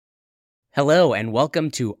Hello, and welcome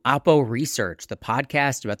to Oppo Research, the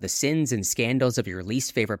podcast about the sins and scandals of your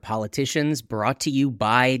least favorite politicians, brought to you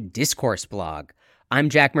by Discourse Blog. I'm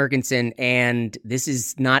Jack Merkinson, and this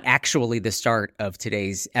is not actually the start of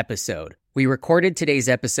today's episode. We recorded today's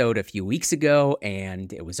episode a few weeks ago,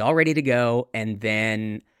 and it was all ready to go, and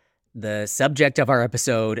then the subject of our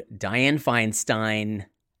episode, Dianne Feinstein,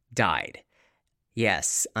 died.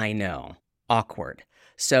 Yes, I know. Awkward.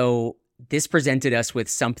 So this presented us with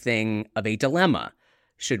something of a dilemma.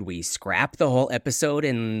 Should we scrap the whole episode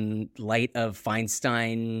in light of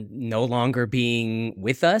Feinstein no longer being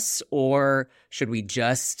with us, or should we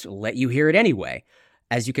just let you hear it anyway?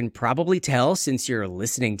 As you can probably tell, since you're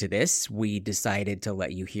listening to this, we decided to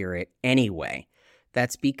let you hear it anyway.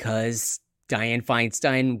 That's because Dianne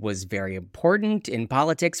Feinstein was very important in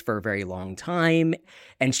politics for a very long time,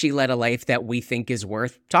 and she led a life that we think is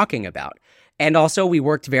worth talking about. And also, we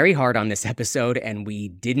worked very hard on this episode, and we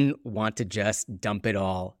didn't want to just dump it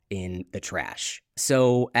all in the trash.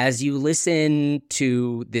 So as you listen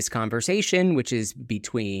to this conversation, which is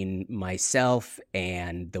between myself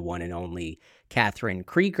and the one and only Katherine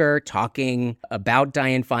Krueger talking about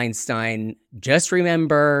Dianne Feinstein, just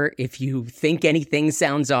remember, if you think anything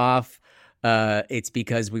sounds off, it's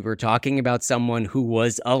because we were talking about someone who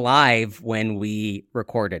was alive when we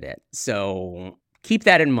recorded it. So keep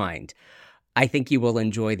that in mind. I think you will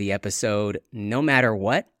enjoy the episode no matter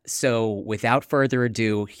what. So without further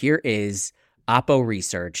ado, here is Oppo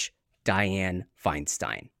Research, Dianne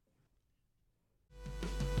Feinstein.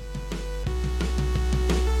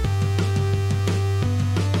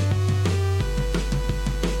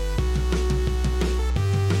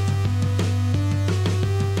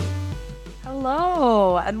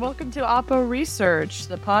 Hello, and welcome to Oppo Research,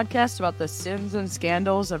 the podcast about the sins and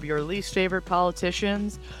scandals of your least favorite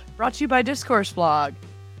politicians, brought to you by Discourse Blog.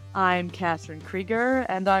 I'm Katherine Krueger,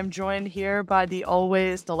 and I'm joined here by the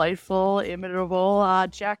always delightful, imitable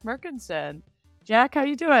Jack Merkinson. Jack, how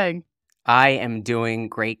you doing? I am doing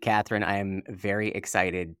great, Katherine. I am very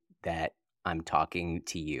excited that I'm talking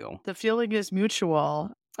to you. The feeling is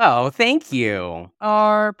mutual. Oh, thank you.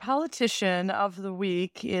 Our politician of the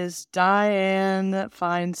week is Dianne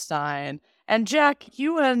Feinstein. And Jack,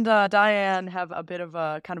 you and Dianne have a bit of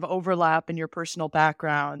a kind of overlap in your personal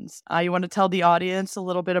backgrounds. You want to tell the audience a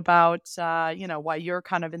little bit about, why you're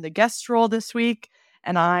kind of in the guest role this week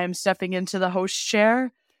and I'm stepping into the host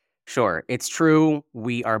chair? Sure. It's true.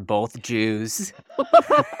 We are both Jews.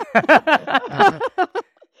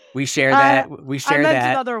 We share that. I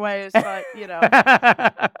meant in other ways, but,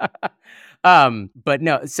 But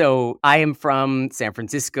no, so I am from San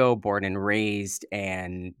Francisco, born and raised,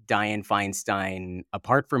 and Dianne Feinstein,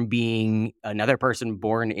 apart from being another person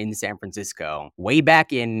born in San Francisco, way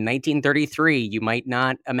back in 1933, you might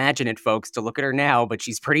not imagine it, folks, to look at her now, but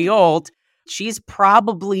she's pretty old. She's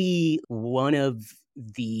probably one of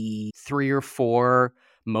the 3 or 4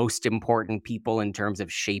 most important people in terms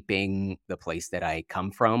of shaping the place that I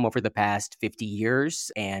come from over the past 50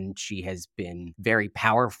 years. And she has been very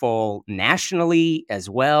powerful nationally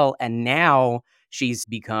as well. And now she's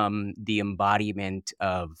become the embodiment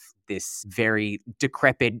of this very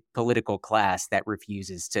decrepit political class that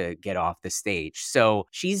refuses to get off the stage. So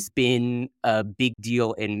she's been a big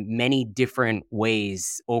deal in many different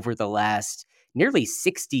ways over the last nearly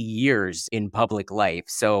 60 years in public life.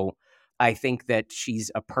 So I think that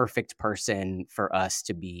she's a perfect person for us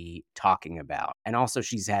to be talking about. And also,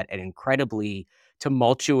 she's had an incredibly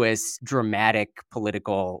tumultuous, dramatic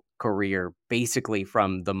political career, basically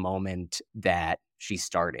from the moment that she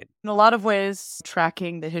started. In a lot of ways,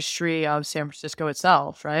 tracking the history of San Francisco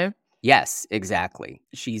itself, right? Yes, exactly.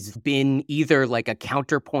 She's been either like a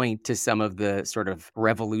counterpoint to some of the sort of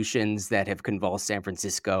revolutions that have convulsed San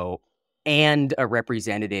Francisco, and a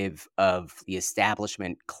representative of the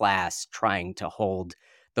establishment class trying to hold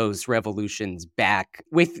those revolutions back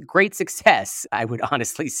with great success, I would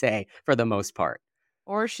honestly say, for the most part.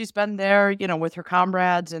 Or she's been there, with her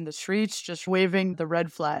comrades in the streets, just waving the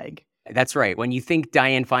red flag. That's right. When you think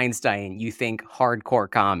Dianne Feinstein, you think hardcore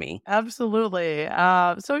commie. Absolutely.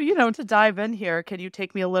 So, to dive in here, can you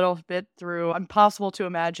take me a little bit through, impossible to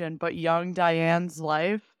imagine, but young Dianne's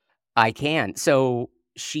life? I can. So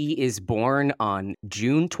she is born on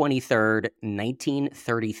June 23rd,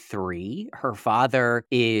 1933. Her father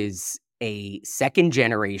is a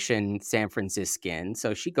second-generation San Franciscan,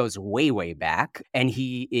 so she goes way, way back. And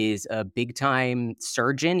he is a big-time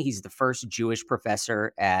surgeon. He's the first Jewish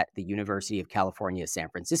professor at the University of California, San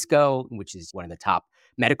Francisco, which is one of the top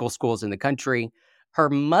medical schools in the country. Her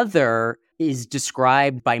mother is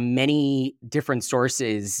described by many different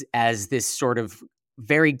sources as this sort of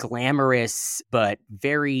very glamorous, but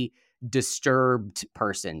very disturbed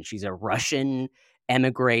person. She's a Russian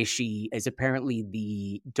emigre. She is apparently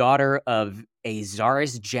the daughter of a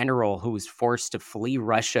czarist general who was forced to flee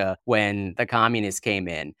Russia when the communists came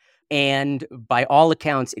in. And by all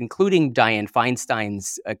accounts, including Dianne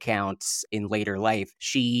Feinstein's accounts in later life,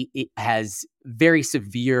 she has very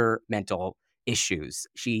severe mental issues.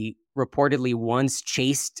 She reportedly once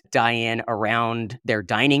chased Dianne around their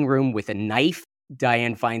dining room with a knife.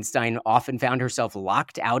 Dianne Feinstein often found herself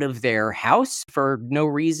locked out of their house for no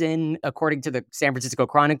reason. According to the San Francisco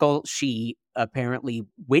Chronicle, she apparently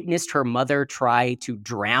witnessed her mother try to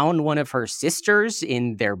drown one of her sisters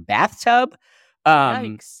in their bathtub.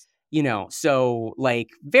 Yikes. So like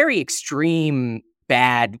very extreme,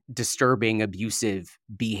 bad, disturbing, abusive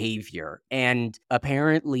behavior. And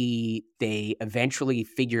apparently they eventually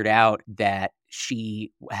figured out that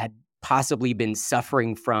she had possibly been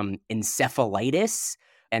suffering from encephalitis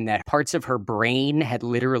and that parts of her brain had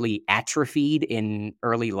literally atrophied in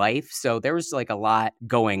early life. So there was like a lot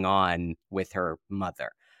going on with her mother.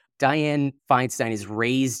 Dianne Feinstein is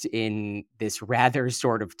raised in this rather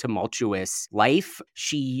sort of tumultuous life.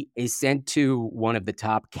 She is sent to one of the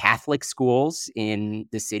top Catholic schools in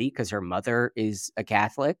the city because her mother is a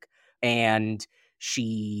Catholic. And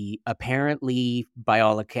she apparently, by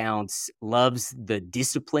all accounts, loves the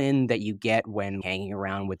discipline that you get when hanging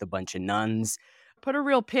around with a bunch of nuns. Put a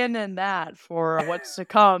real pin in that for what's to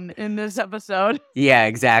come in this episode. Yeah,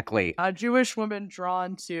 exactly. A Jewish woman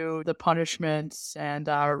drawn to the punishments and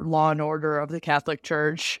law and order of the Catholic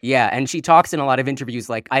Church. Yeah, and she talks in a lot of interviews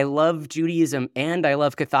like, I love Judaism and I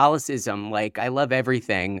love Catholicism. Like, I love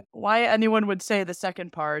everything. Why anyone would say the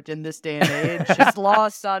second part in this day and age is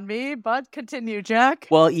lost on me, but continue, Jack.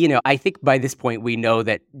 Well, I think by this point we know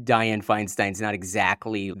that Dianne Feinstein's not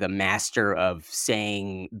exactly the master of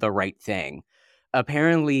saying the right thing.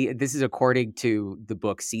 Apparently, this is according to the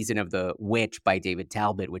book Season of the Witch by David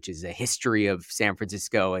Talbot, which is a history of San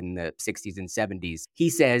Francisco in the 60s and 70s. He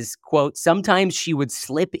says, quote, sometimes she would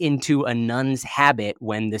slip into a nun's habit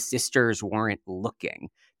when the sisters weren't looking.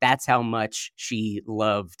 That's how much she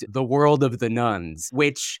loved the world of the nuns,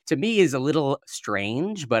 which to me is a little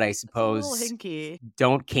strange, but I suppose it's a little hinky.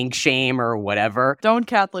 Don't kink shame or whatever. Don't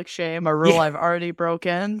Catholic shame, a rule I've already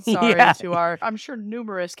broken. Sorry to our, I'm sure,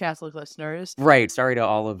 numerous Catholic listeners. Right. Sorry to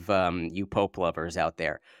all of you Pope lovers out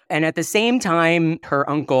there. And at the same time, her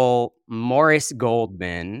uncle, Morris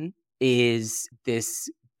Goldman, is this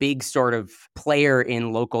big sort of player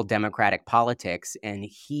in local Democratic politics. And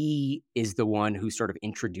he is the one who sort of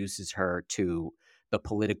introduces her to the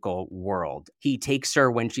political world. He takes her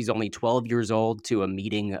when she's only 12 years old to a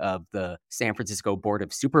meeting of the San Francisco Board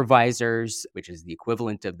of Supervisors, which is the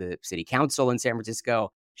equivalent of the city council in San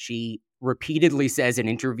Francisco. She repeatedly says in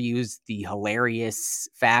interviews the hilarious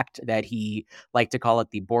fact that he liked to call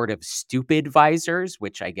it the Board of Stupid Visors,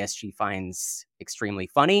 which I guess she finds extremely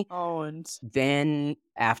funny. Oh, and then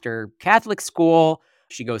after Catholic school,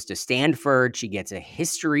 she goes to Stanford. She gets a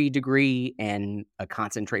history degree and a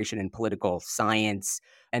concentration in political science.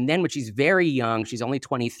 And then when she's very young, she's only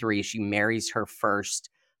 23, she marries her first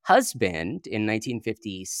husband in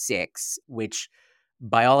 1956, which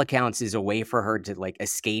by all accounts is a way for her to like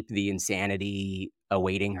escape the insanity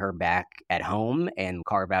awaiting her back at home and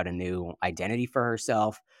carve out a new identity for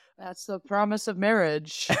herself. That's the promise of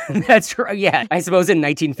marriage. That's right. Yeah. I suppose in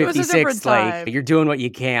 1956, like, you're doing what you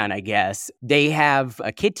can, I guess. They have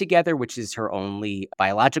a kid together, which is her only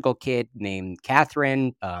biological kid named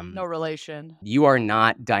Katherine. No relation. You are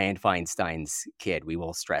not Dianne Feinstein's kid. We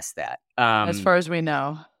will stress that. As far as we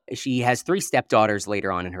know. She has 3 stepdaughters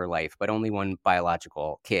later on in her life, but only one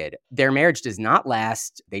biological kid. Their marriage does not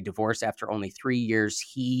last. They divorce after only 3 years.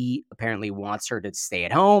 He apparently wants her to stay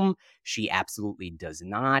at home. She absolutely does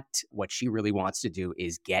not. What she really wants to do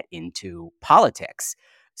is get into politics.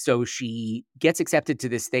 So she gets accepted to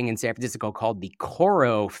this thing in San Francisco called the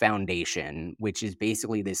Coro Foundation, which is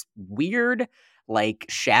basically this weird, like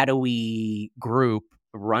shadowy group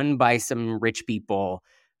run by some rich people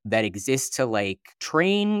that exists to like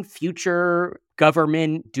train future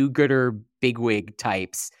government do-gooder bigwig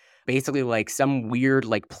types, basically like some weird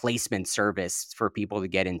like placement service for people to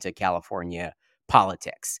get into California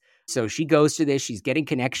politics. So she goes to this, she's getting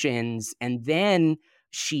connections, and then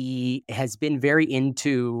she has been very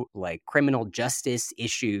into like criminal justice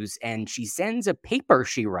issues, and she sends a paper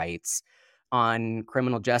she writes on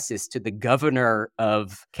criminal justice to the governor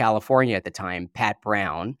of California at the time, Pat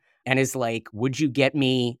Brown, and is like, would you get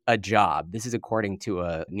me a job? This is according to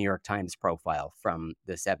a New York Times profile from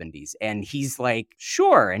the 70s. And he's like,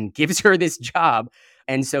 sure, and gives her this job.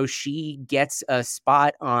 And so she gets a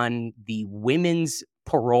spot on the Women's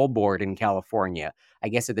parole board in California. I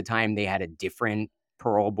guess at the time they had a different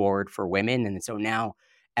parole board for women. And so now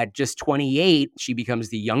at just 28, she becomes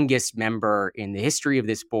the youngest member in the history of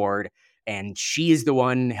this board. And she is the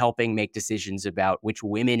one helping make decisions about which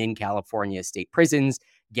women in California state prisons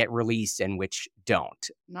get released and which don't.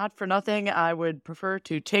 Not for nothing, I would prefer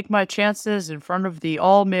to take my chances in front of the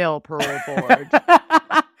all-male parole board.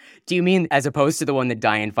 Do you mean as opposed to the one that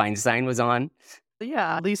Dianne Feinstein was on?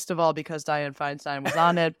 Yeah, least of all because Dianne Feinstein was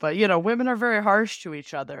on it. But, women are very harsh to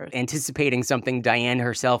each other. Anticipating something Dianne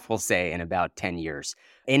herself will say in about 10 years.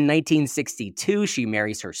 In 1962, she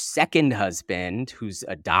marries her second husband, who's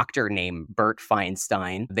a doctor named Bert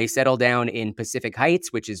Feinstein. They settle down in Pacific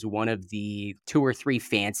Heights, which is one of the 2 or 3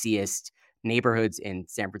 fanciest neighborhoods in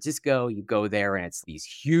San Francisco. You go there and it's these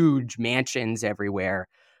huge mansions everywhere.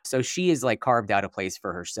 So she is like carved out a place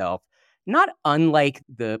for herself. Not unlike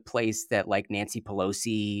the place that like Nancy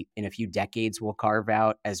Pelosi in a few decades will carve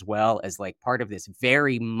out, as well as like part of this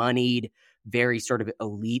very moneyed, very sort of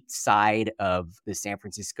elite side of the San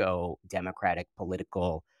Francisco Democratic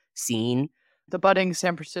political scene. The budding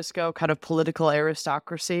San Francisco kind of political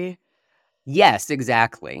aristocracy. Yes,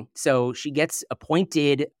 exactly. So she gets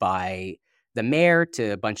appointed by the mayor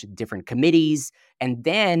to a bunch of different committees. And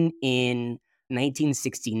then in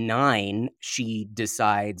 1969, she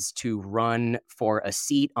decides to run for a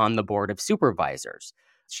seat on the Board of Supervisors.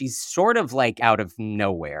 She's sort of like out of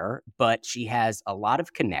nowhere, but she has a lot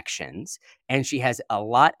of connections and she has a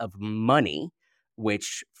lot of money,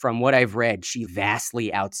 which from what I've read, she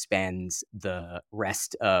vastly outspends the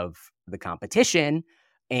rest of the competition.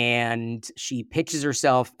 And she pitches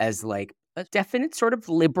herself as like a definite sort of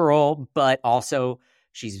liberal, but also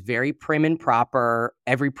she's very prim and proper.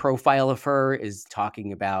 Every profile of her is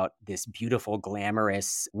talking about this beautiful,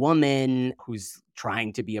 glamorous woman who's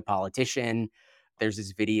trying to be a politician. There's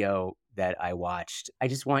this video that I watched. I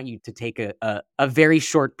just want you to take a very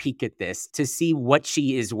short peek at this to see what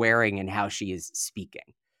she is wearing and how she is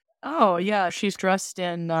speaking. Oh, yeah. She's dressed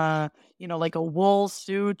in, like a wool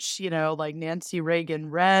suit, like Nancy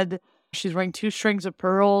Reagan red. She's wearing 2 strings of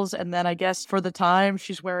pearls. And then I guess for the time,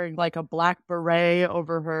 she's wearing like a black beret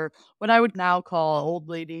over her, what I would now call old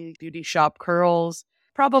lady beauty shop curls.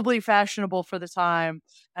 Probably fashionable for the time,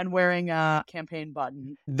 and wearing a campaign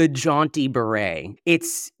button. The jaunty beret.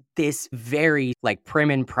 It's this very like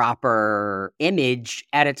prim and proper image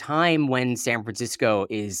at a time when San Francisco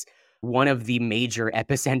is one of the major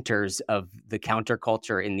epicenters of the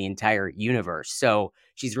counterculture in the entire universe. So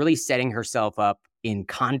she's really setting herself up in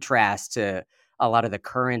contrast to a lot of the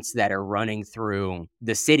currents that are running through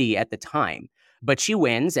the city at the time. But she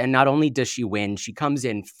wins, and not only does she win, she comes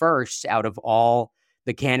in first out of all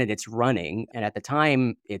the candidates running. And at the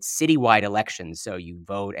time, it's citywide elections. So you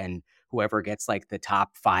vote and whoever gets like the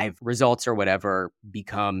top 5 results or whatever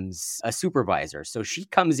becomes a supervisor. So she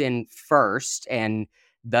comes in first and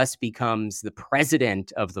thus becomes the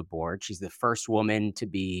president of the board. She's the first woman to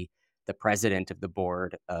be the president of the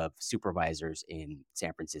board of supervisors in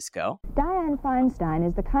San Francisco. Dianne Feinstein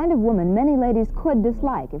is the kind of woman many ladies could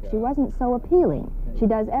dislike if she wasn't so appealing. She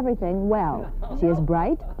does everything well. She is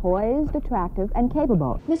bright, poised, attractive, and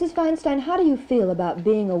capable. Mrs. Feinstein, how do you feel about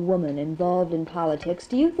being a woman involved in politics?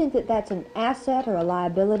 Do you think that that's an asset or a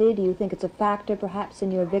liability? Do you think it's a factor, perhaps,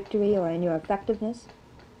 in your victory or in your effectiveness?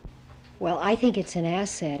 Well, I think it's an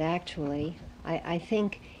asset, actually. I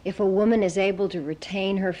think if a woman is able to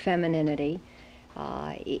retain her femininity,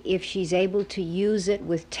 if she's able to use it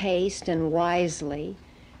with taste and wisely,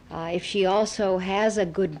 if she also has a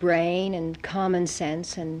good brain and common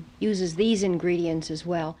sense and uses these ingredients as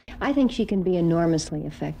well, I think she can be enormously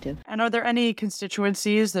effective. And are there any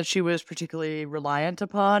constituencies that she was particularly reliant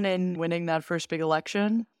upon in winning that first big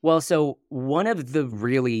election? Well, so one of the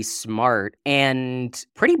really smart and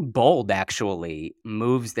pretty bold, actually,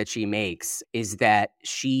 moves that she makes is that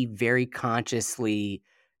she very consciously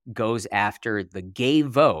goes after the gay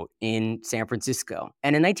vote in San Francisco.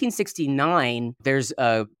 And in 1969, there's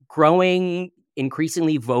a growing,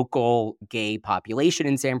 increasingly vocal gay population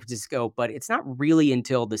in San Francisco, but it's not really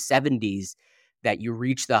until the 70s that you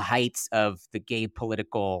reach the heights of the gay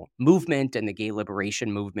political movement and the gay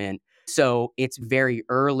liberation movement. So it's very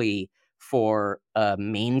early for a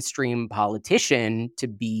mainstream politician to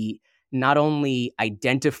be not only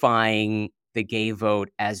identifying the gay vote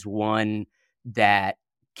as one that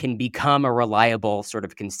can become a reliable sort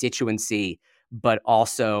of constituency, but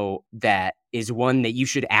also that is one that you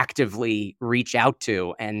should actively reach out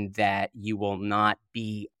to and that you will not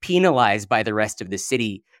be penalized by the rest of the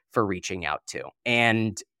city for reaching out to.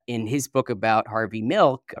 And in his book about Harvey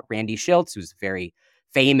Milk, Randy Schiltz, who's a very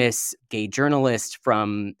famous gay journalist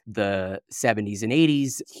from the 70s and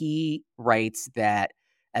 80s. He writes that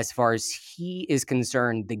as far as he is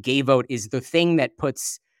concerned, the gay vote is the thing that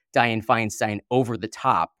puts Dianne Feinstein over the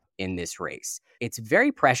top in this race. It's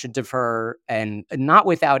very prescient of her and not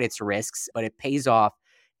without its risks, but it pays off.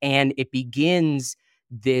 And it begins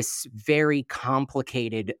this very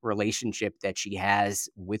complicated relationship that she has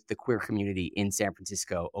with the queer community in San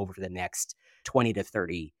Francisco over the next 20 to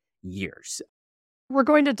 30 years. We're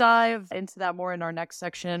going to dive into that more in our next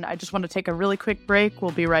section. I just want to take a really quick break.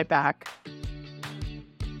 We'll be right back.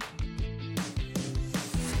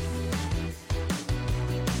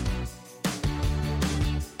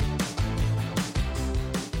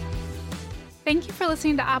 Thank you for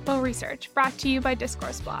listening to Oppo Research, brought to you by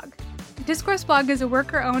Discourse Blog. Discourse Blog is a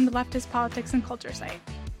worker-owned leftist politics and culture site.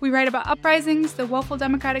 We write about uprisings, the woeful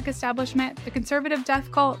democratic establishment, the conservative death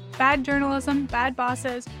cult, bad journalism, bad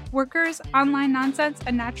bosses, workers, online nonsense,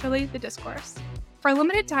 and naturally, the discourse. For a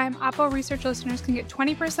limited time, Oppo Research listeners can get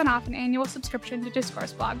 20% off an annual subscription to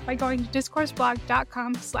Discourse Blog by going to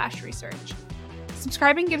discourseblog.com/research.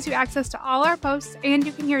 Subscribing gives you access to all our posts, and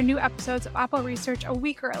you can hear new episodes of Oppo Research a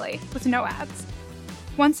week early with no ads.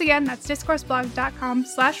 Once again, that's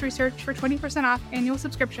discourseblog.com/research for 20% off annual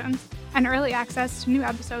subscriptions and early access to new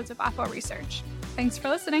episodes of Oppo Research. Thanks for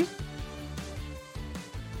listening.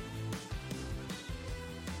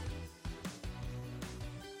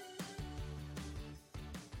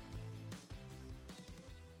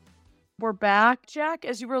 We're back, Jack.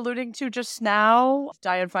 As you were alluding to just now,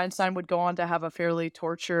 Dianne Feinstein would go on to have a fairly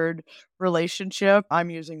tortured relationship.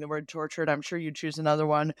 I'm using the word tortured. I'm sure you'd choose another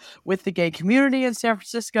one with the gay community in San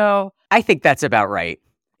Francisco. I think that's about right.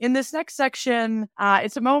 In this next section,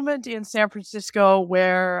 it's a moment in San Francisco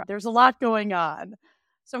where there's a lot going on.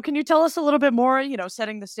 So can you tell us a little bit more,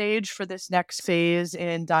 setting the stage for this next phase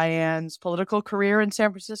in Dianne's political career in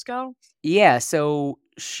San Francisco? Yeah, so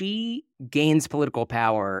she gains political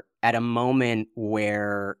power at a moment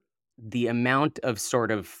where the amount of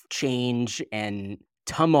sort of change and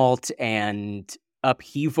tumult and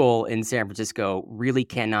upheaval in San Francisco really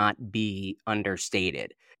cannot be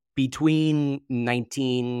understated. Between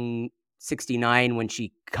 1969, when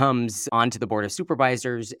she comes onto the Board of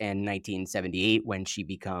Supervisors, and 1978, when she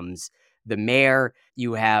becomes the mayor,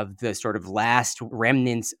 you have the sort of last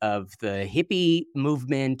remnants of the hippie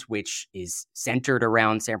movement, which is centered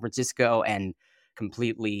around San Francisco and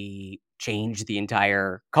completely changed the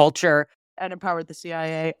entire culture. And empowered the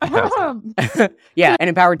CIA. Yeah, and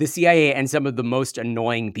empowered the CIA and some of the most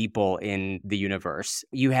annoying people in the universe.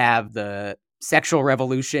 You have the sexual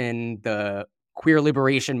revolution, the queer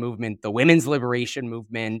liberation movement, the women's liberation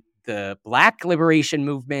movement, the Black liberation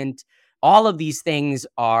movement. All of these things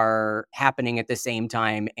are happening at the same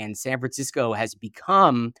time, and San Francisco has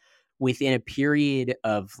become, within a period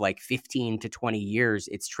of like 15 to 20 years,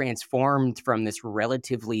 it's transformed from this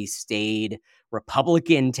relatively staid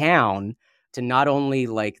Republican town to not only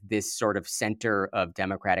like this sort of center of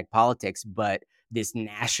democratic politics, but this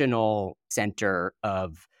national center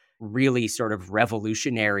of really sort of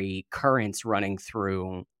revolutionary currents running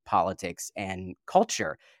through politics and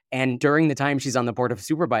culture. And during the time she's on the Board of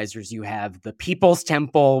Supervisors, you have the People's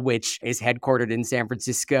Temple, which is headquartered in San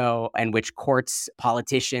Francisco and which courts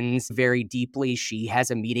politicians very deeply. She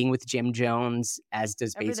has a meeting with Jim Jones, as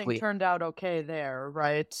does Everything turned out okay there,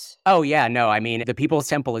 right? Oh, yeah, no, I mean, the People's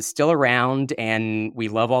Temple is still around, and we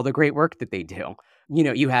love all the great work that they do.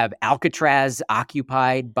 You have Alcatraz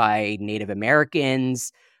occupied by Native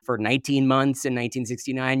Americans for 19 months in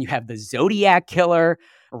 1969. You have the Zodiac Killer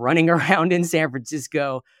running around in San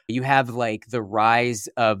Francisco. You have like the rise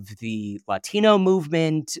of the Latino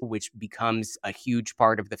movement, which becomes a huge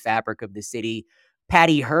part of the fabric of the city.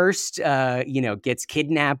 Patty Hearst, gets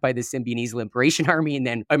kidnapped by the Symbionese Liberation Army and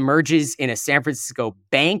then emerges in a San Francisco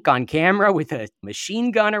bank on camera with a machine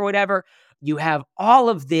gun or whatever. You have all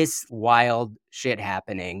of this wild shit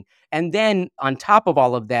happening. And then on top of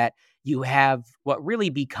all of that, you have what really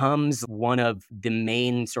becomes one of the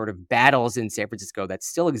main sort of battles in San Francisco that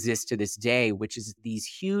still exists to this day, which is these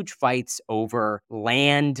huge fights over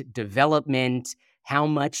land development, how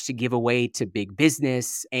much to give away to big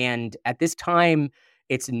business. And at this time,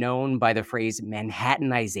 it's known by the phrase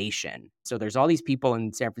Manhattanization. So there's all these people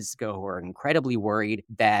in San Francisco who are incredibly worried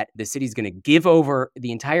that the city's going to give over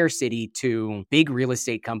the entire city to big real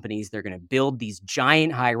estate companies. They're going to build these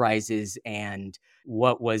giant high rises, and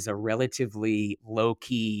what was a relatively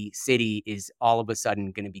low-key city is all of a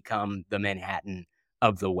sudden going to become the Manhattan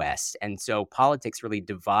of the West. And so politics really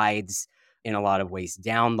divides in a lot of ways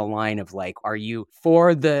down the line of like, are you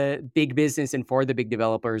for the big business and for the big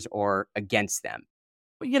developers or against them?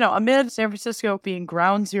 Amid San Francisco being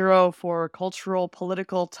ground zero for cultural,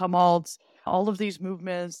 political tumults, all of these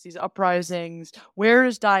movements, these uprisings, where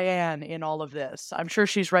is Dianne in all of this? I'm sure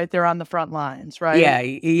she's right there on the front lines, right?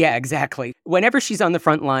 Yeah, exactly. Whenever she's on the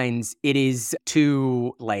front lines, it is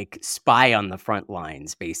to spy on the front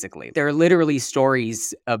lines, basically. There are literally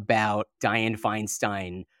stories about Dianne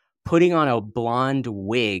Feinstein putting on a blonde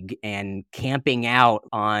wig and camping out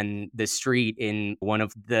on the street in one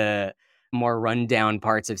of the more rundown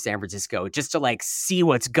parts of San Francisco just to see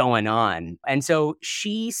what's going on. And so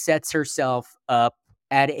she sets herself up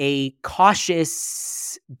at a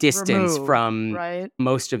cautious distance Removed, from right?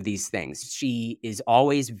 most of these things. She is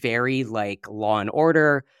always very law and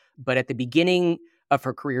order, but at the beginning of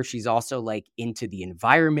her career, she's also into the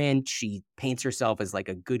environment. She paints herself as a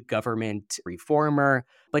good government reformer,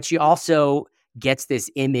 but she also gets this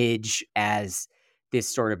image as this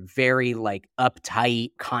sort of very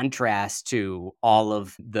uptight contrast to all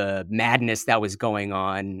of the madness that was going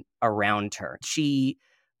on around her. She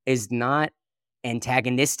is not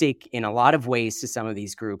antagonistic in a lot of ways to some of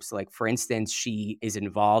these groups. For instance, she is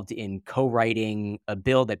involved in co-writing a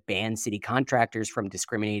bill that bans city contractors from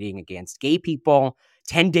discriminating against gay people,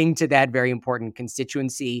 tending to that very important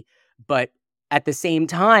constituency. But at the same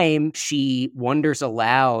time, she wonders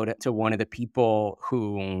aloud to one of the people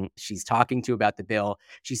who she's talking to about the bill.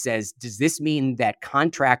 She says, "Does this mean that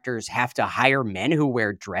contractors have to hire men who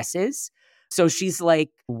wear dresses?" So she's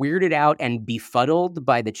weirded out and befuddled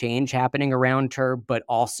by the change happening around her, but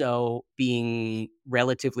also being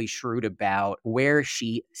relatively shrewd about where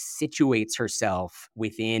she situates herself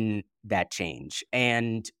within that change.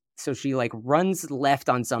 And so she runs left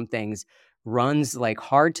on some things, runs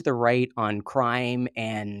hard to the right on crime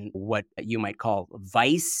and what you might call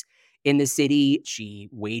vice in the city. She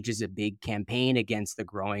wages a big campaign against the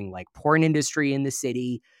growing porn industry in the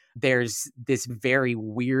city. There's this very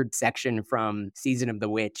weird section from Season of the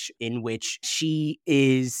Witch in which she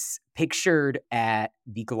is pictured at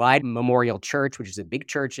the Glide Memorial Church, which is a big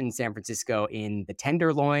church in San Francisco in the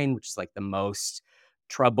Tenderloin, which is the most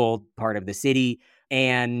troubled part of the city.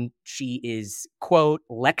 And she is, quote,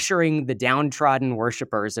 lecturing the downtrodden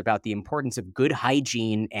worshipers about the importance of good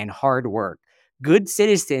hygiene and hard work. Good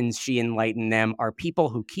citizens, she enlightened them, are people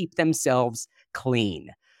who keep themselves clean.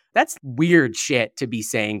 That's weird shit to be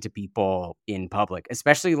saying to people in public,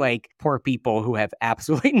 especially poor people who have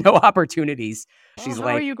absolutely no opportunities. She's how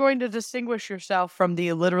are you going to distinguish yourself from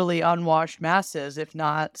the literally unwashed masses if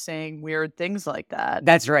not saying weird things like that?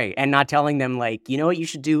 That's right. And not telling them you know what you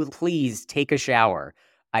should do? Please take a shower.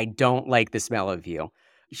 I don't like the smell of you.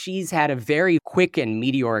 She's had a very quick and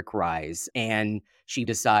meteoric rise, and she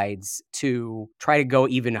decides to try to go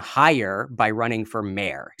even higher by running for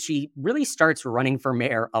mayor. She really starts running for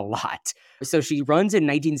mayor a lot. So she runs in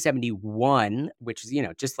 1971, which is,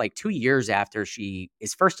 just 2 years after she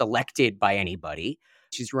is first elected by anybody.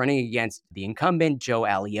 She's running against the incumbent, Joe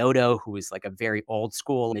Alioto, who is a very old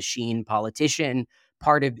school machine politician,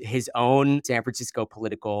 part of his own San Francisco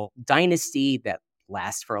political dynasty that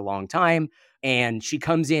lasts for a long time. And she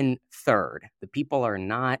comes in third. The people are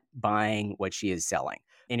not buying what she is selling.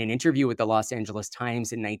 In an interview with the Los Angeles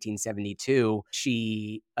Times in 1972,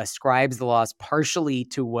 she ascribes the loss partially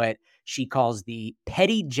to what she calls the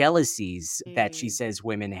petty jealousies that she says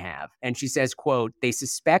women have. And she says, quote, "They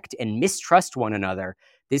suspect and mistrust one another.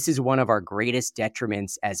 This is one of our greatest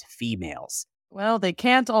detriments as females." Well, they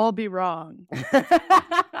can't all be wrong.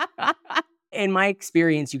 In my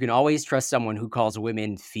experience, you can always trust someone who calls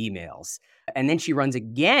women females. And then she runs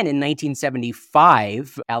again in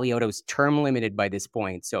 1975. Alioto's term limited by this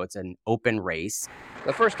point, so it's an open race.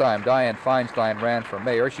 The first time Dianne Feinstein ran for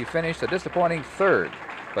mayor, she finished a disappointing third,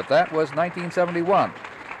 but that was 1971.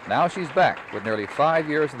 Now she's back with nearly 5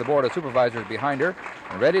 years of the Board of Supervisors behind her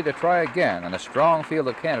and ready to try again on a strong field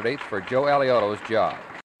of candidates for Joe Alioto's job.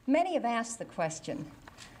 Many have asked the question,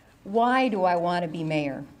 why do I want to be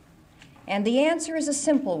mayor? And the answer is a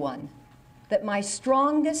simple one, that my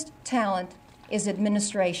strongest talent is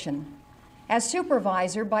administration. As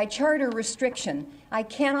supervisor, by charter restriction, I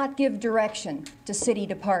cannot give direction to city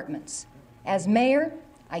departments. As mayor,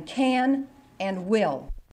 I can and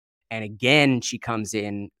will. And again, she comes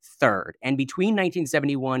in third. And between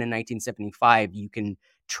 1971 and 1975, you can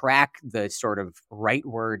track the sort of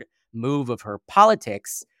rightward move of her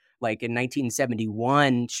politics. In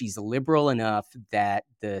 1971, she's liberal enough that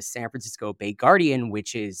the San Francisco Bay Guardian,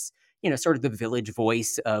 which is, sort of the village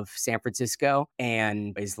voice of San Francisco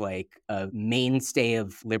and is a mainstay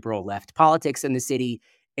of liberal left politics in the city,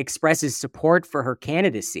 expresses support for her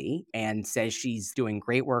candidacy and says she's doing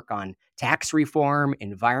great work on tax reform,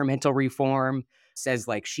 environmental reform. says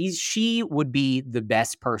like she would be the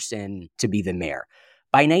best person to be the mayor.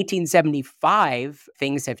 By 1975,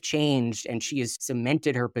 things have changed, and she has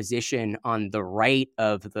cemented her position on the right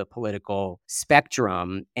of the political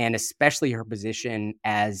spectrum, and especially her position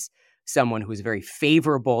as someone who is very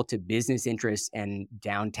favorable to business interests and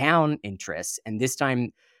downtown interests. And this time,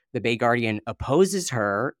 the Bay Guardian opposes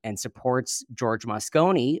her and supports George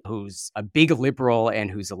Moscone, who's a big liberal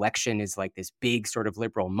and whose election is like this big sort of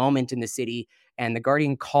liberal moment in the city. And the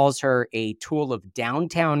Guardian calls her a tool of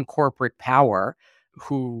downtown corporate power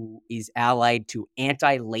who is allied to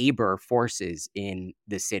anti-labor forces in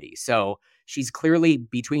the city. So she's clearly,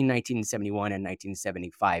 between 1971 and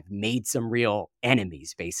 1975, made some real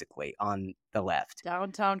enemies, basically, on the left.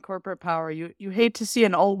 Downtown corporate power. You hate to see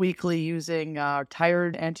an all weekly using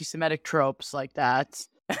tired anti-Semitic tropes like that.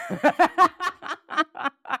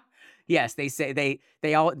 Yes, they say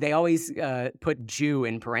they always put Jew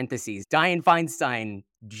in parentheses. Dianne Feinstein,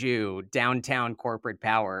 Jew. Downtown corporate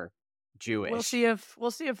power, Jewish.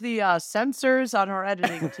 We'll see if the censors on our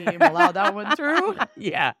editing team allow that one through.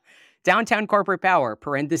 Yeah. Downtown corporate power,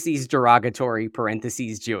 parentheses derogatory,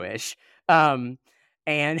 parentheses Jewish. And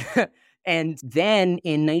and then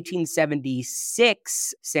in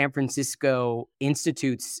 1976, San Francisco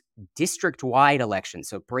institutes district-wide elections.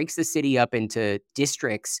 So it breaks the city up into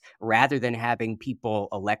districts rather than having people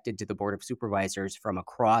elected to the Board of Supervisors from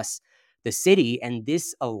across the city. And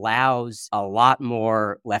this allows a lot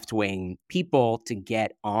more left-wing people to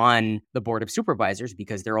get on the Board of Supervisors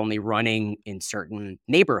because they're only running in certain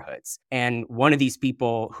neighborhoods. And one of these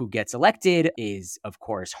people who gets elected is, of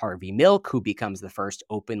course, Harvey Milk, who becomes the first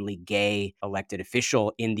openly gay elected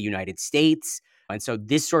official in the United States. And so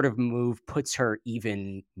this sort of move puts her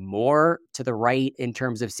even more to the right in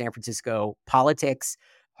terms of San Francisco politics.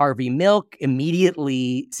 Harvey Milk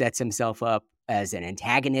immediately sets himself up as an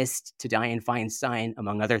antagonist to Dianne Feinstein,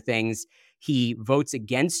 among other things. He votes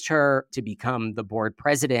against her to become the board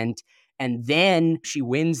president. And then she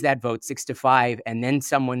wins that vote 6-5. And then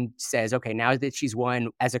someone says, okay, now that she's won,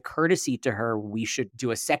 as a courtesy to her, we should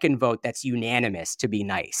do a second vote that's unanimous to be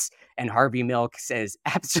nice. And Harvey Milk says,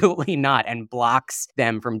 absolutely not, and blocks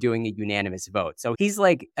them from doing a unanimous vote. So he's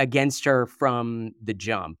like against her from the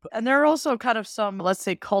jump. And there are also kind of some, let's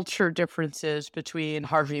say, culture differences between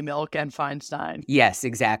Harvey Milk and Feinstein. Yes,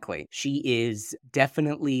 exactly. She is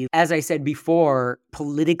definitely, as I said before,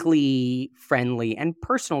 politically friendly and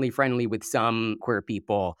personally friendly with some queer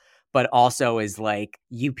people, but also is like,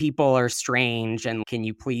 you people are strange and can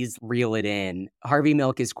you please reel it in? Harvey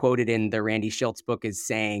Milk is quoted in the Randy Schiltz book as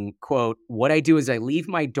saying, quote, what I do is I leave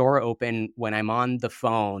my door open when I'm on the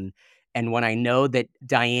phone. And when I know that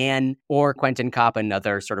Dianne or Quentin Kopp,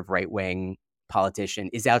 another sort of right-wing politician,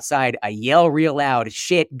 is outside, I yell real loud,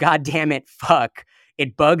 shit, goddamn it, fuck.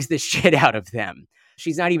 It bugs the shit out of them.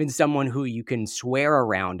 She's not even someone who you can swear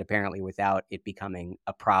around, apparently, without it becoming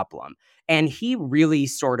a problem. And he really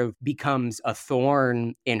sort of becomes a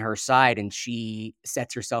thorn in her side, and she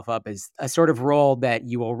sets herself up as a sort of role that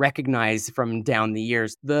you will recognize from down the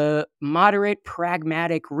years. The moderate,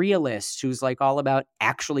 pragmatic realist who's like all about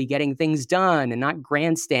actually getting things done and not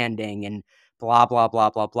grandstanding and blah, blah, blah,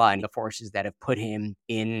 blah, blah. And the forces that have put him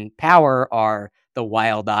in power are the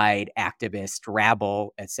wild-eyed activist,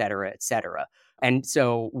 rabble, et cetera, et cetera. And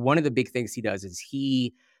so one of the big things he does is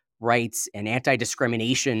he writes an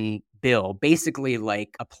anti-discrimination bill, basically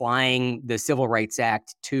like applying the Civil Rights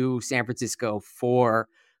Act to San Francisco for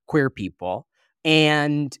queer people.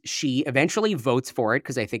 And she eventually votes for it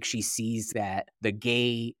because I think she sees that the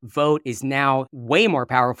gay vote is now way more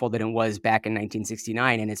powerful than it was back in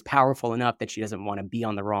 1969. And it's powerful enough that she doesn't want to be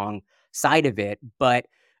on the wrong side of it. But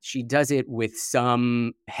she does it with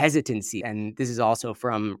some hesitancy. And this is also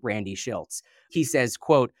from Randy Schiltz. He says,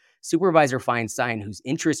 quote, Supervisor Feinstein, whose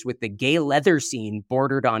interest with the gay leather scene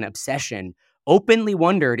bordered on obsession, openly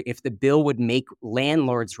wondered if the bill would make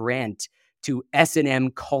landlords rent to S&M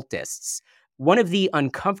cultists. One of the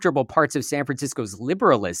uncomfortable parts of San Francisco's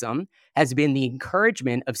liberalism has been the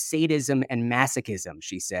encouragement of sadism and masochism,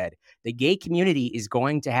 she said. The gay community is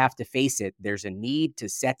going to have to face it. There's a need to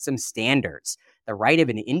set some standards. The right of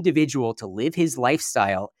an individual to live his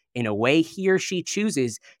lifestyle in a way he or she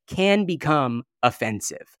chooses can become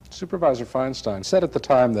offensive. Supervisor Feinstein said at the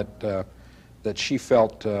time that she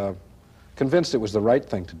felt convinced it was the right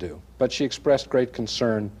thing to do, but she expressed great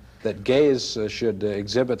concern that gays should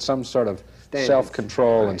exhibit some sort of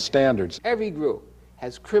self-control and standards. Every group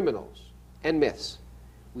has criminals and myths.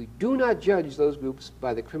 We do not judge those groups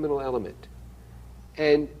by the criminal element.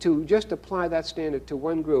 And to just apply that standard to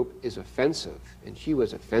one group is offensive, and she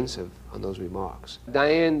was offensive on those remarks.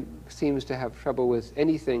 Dianne seems to have trouble with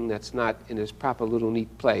anything that's not in its proper little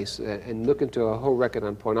neat place, and look into a whole record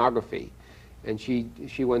on pornography. And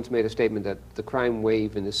she once made a statement that the crime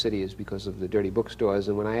wave in the city is because of the dirty bookstores.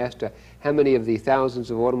 And when I asked her how many of the thousands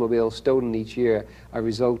of automobiles stolen each year are a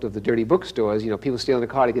result of the dirty bookstores, people stealing a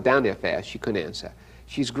car to get down there fast, she couldn't answer.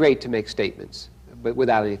 She's great to make statements, but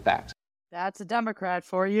without any facts. That's a Democrat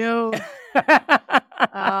for you.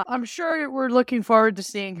 I'm sure we're looking forward to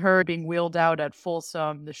seeing her being wheeled out at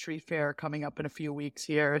Folsom, the street fair coming up in a few weeks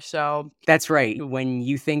here. So that's right. When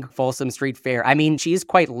you think Folsom Street Fair, I mean, she is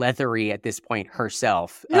quite leathery at this point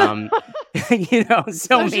herself. So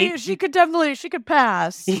she could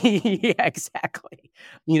pass. Yeah, exactly.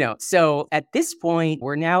 So at this point,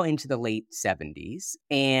 we're now into the late 70s,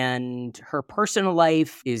 and her personal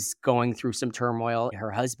life is going through some turmoil. Her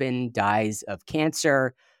husband dies of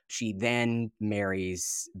cancer. She then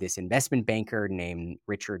marries this investment banker named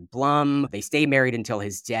Richard Blum. They stay married until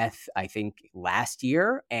his death, I think, last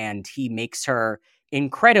year, and he makes her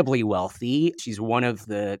incredibly wealthy. She's one of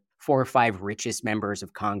the 4 or 5 richest members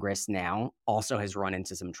of Congress now. Also has run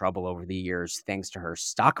into some trouble over the years thanks to her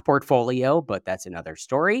stock portfolio, but that's another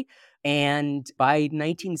story. And by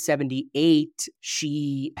 1978,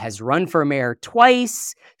 she has run for mayor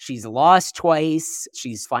twice. She's lost twice.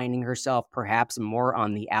 She's finding herself perhaps more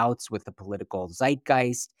on the outs with the political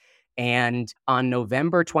zeitgeist. And on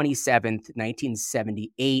November 27th,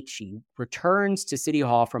 1978, she returns to City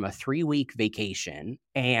Hall from a 3-week vacation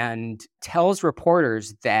and tells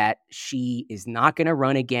reporters that she is not going to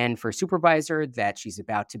run again for supervisor, that she's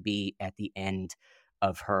about to be at the end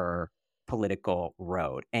of her political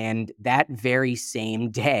road. And that very same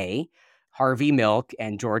day, Harvey Milk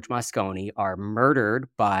and George Moscone are murdered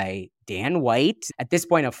by Dan White, at this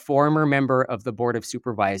point a former member of the Board of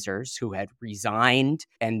Supervisors who had resigned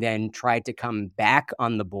and then tried to come back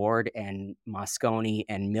on the board. And Moscone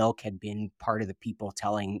and Milk had been part of the people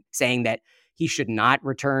saying that he should not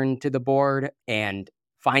return to the board. And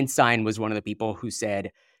Feinstein was one of the people who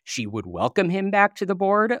said she would welcome him back to the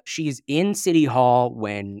board. She's in City Hall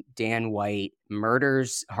when Dan White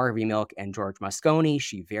murders Harvey Milk and George Moscone.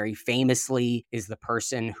 She very famously is the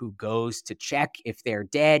person who goes to check if they're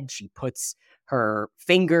dead. She puts her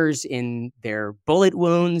fingers in their bullet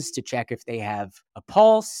wounds to check if they have a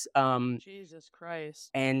pulse. Jesus Christ.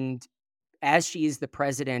 And as she is the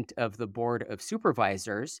president of the Board of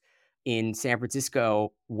Supervisors, in San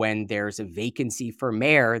Francisco, when there's a vacancy for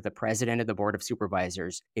mayor, the president of the Board of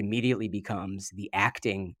Supervisors immediately becomes the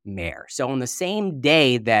acting mayor. So on the same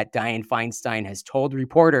day that Dianne Feinstein has told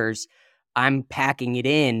reporters, I'm packing it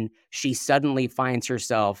in, she suddenly finds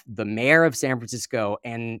herself the mayor of San Francisco,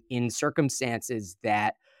 and in circumstances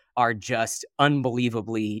that are just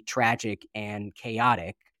unbelievably tragic and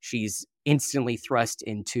chaotic. She's instantly thrust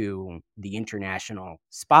into the international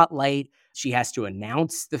spotlight. She has to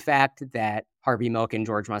announce the fact that Harvey Milk and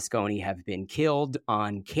George Moscone have been killed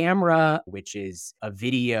on camera, which is a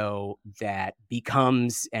video that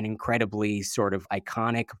becomes an incredibly sort of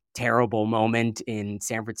iconic, terrible moment in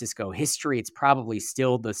San Francisco history. It's probably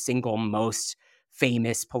still the single most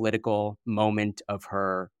famous political moment of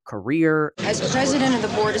her career. As president of the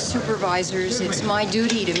Board of Supervisors, it's my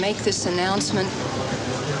duty to make this announcement.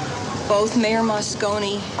 Both Mayor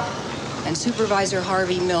Moscone and Supervisor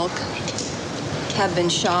Harvey Milk have been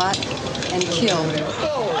shot and killed.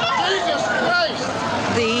 Oh, Jesus Christ!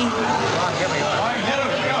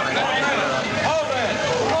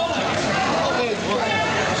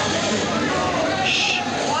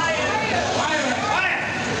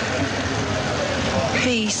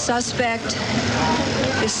 The suspect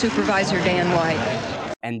is Supervisor Dan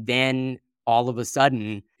White. And then all of a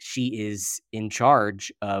sudden, she is in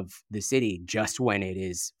charge of the city just when it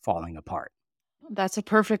is falling apart. That's a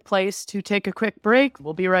perfect place to take a quick break.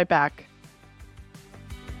 We'll be right back.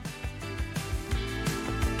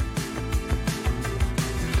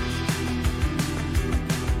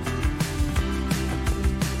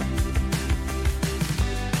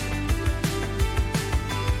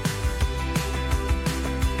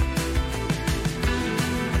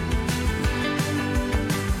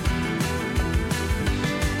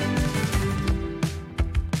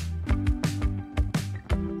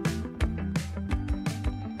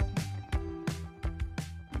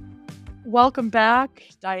 Welcome back.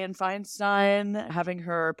 Dianne Feinstein having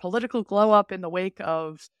her political glow up in the wake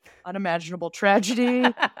of unimaginable tragedy.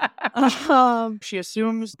 She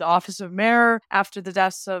assumes the office of mayor after the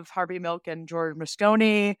deaths of Harvey Milk and George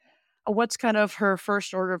Moscone. What's kind of her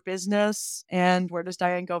first order of business, and where does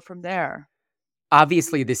Dianne go from there?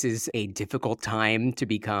 Obviously, this is a difficult time to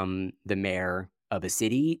become the mayor of a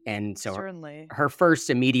city. And so Certainly. her first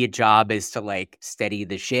immediate job is to like steady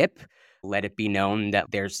the ship, let it be known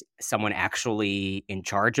that there's someone actually in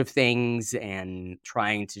charge of things and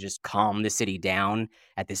trying to just calm the city down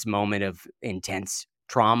at this moment of intense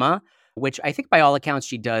trauma, which I think by all accounts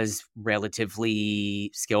she does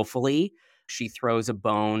relatively skillfully. She throws a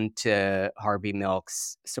bone to Harvey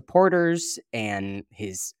Milk's supporters and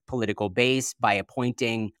his political base by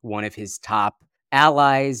appointing one of his top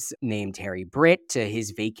allies named Harry Britt to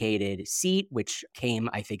his vacated seat, which came,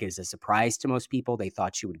 I think, as a surprise to most people. They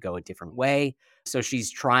thought she would go a different way. So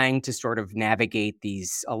she's trying to sort of navigate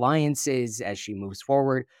these alliances as she moves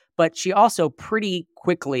forward. But she also pretty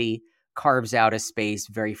quickly carves out a space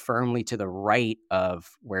very firmly to the right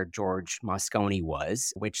of where George Moscone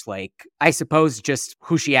was, which, like, I suppose just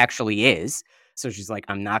who she actually is. So she's like,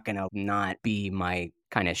 I'm not going to not be my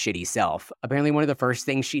kind of shitty self. Apparently, one of the first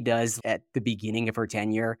things she does at the beginning of her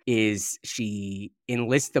tenure is she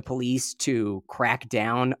enlists the police to crack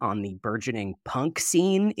down on the burgeoning punk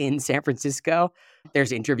scene in San Francisco.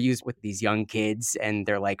 There's interviews with these young kids, and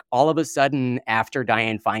they're like, all of a sudden, after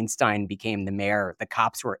Dianne Feinstein became the mayor, the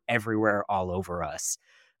cops were everywhere all over us.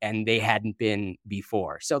 And they hadn't been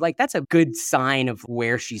before. So, like, that's a good sign of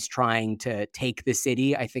where she's trying to take the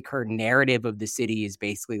city. I think her narrative of the city is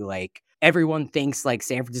basically like, everyone thinks like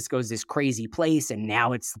San Francisco is this crazy place, and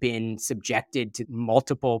now it's been subjected to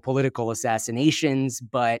multiple political assassinations.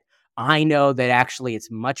 But I know that actually it's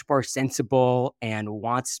much more sensible and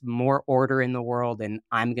wants more order in the world, and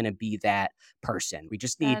I'm going to be that person. We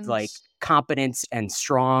just need like competence and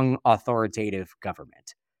strong authoritative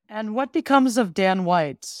government. And what becomes of Dan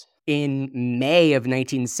White? In May of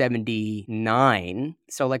 1979,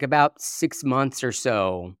 so like about 6 months or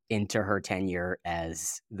so into her tenure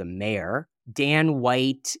as the mayor, Dan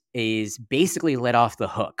White is basically let off the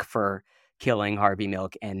hook for killing Harvey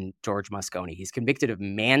Milk and George Moscone. He's convicted of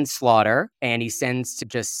manslaughter, and he's sentenced to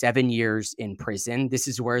just 7 years in prison. This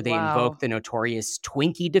is where they invoke the notorious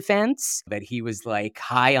Twinkie defense, that he was like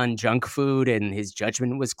high on junk food and his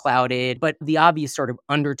judgment was clouded. But the obvious sort of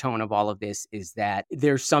undertone of all of this is that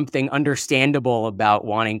there's something understandable about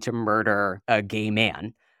wanting to murder a gay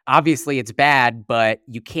man. Obviously, it's bad, but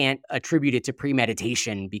you can't attribute it to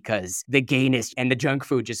premeditation because the gayness and the junk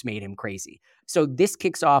food just made him crazy. So this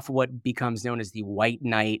kicks off what becomes known as the White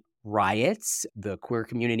Night riots. The queer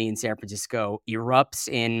community in San Francisco erupts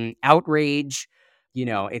in outrage. You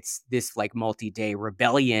know, it's this like multi-day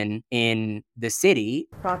rebellion in the city.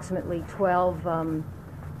 Approximately 12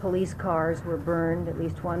 police cars were burned, at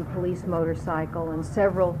least one police motorcycle, and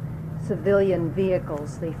several civilian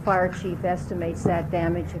vehicles. The fire chief estimates that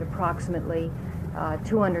damage at approximately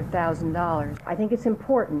 $200,000. I think it's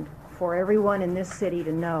important for everyone in this city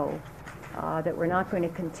to know that we're not going to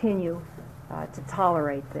continue to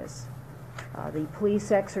tolerate this. The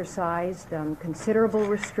police exercised considerable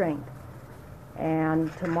restraint,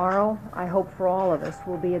 and tomorrow, I hope for all of us,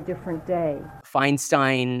 will be a different day.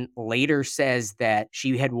 Feinstein later says that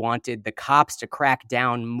she had wanted the cops to crack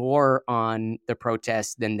down more on the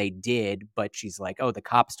protests than they did, but she's like, oh, the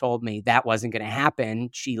cops told me that wasn't going to happen.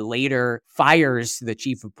 She later fires the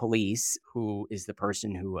chief of police, who is the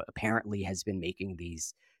person who apparently has been making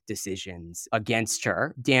these decisions against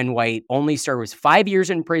her. Dan White only serves 5 years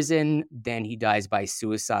in prison, then he dies by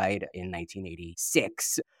suicide in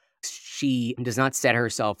 1986. She does not set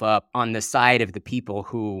herself up on the side of the people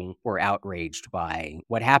who were outraged by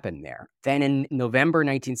what happened there. Then in November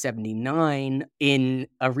 1979, in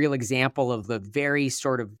a real example of the very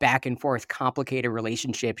sort of back and forth complicated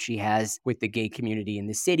relationship she has with the gay community in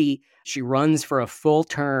the city, she runs for a full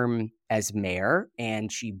term as mayor,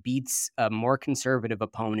 and she beats a more conservative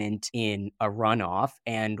opponent in a runoff.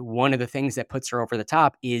 And one of the things that puts her over the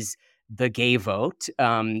top is the gay vote.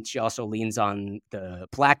 She also leans on the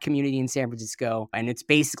Black community in San Francisco, and it's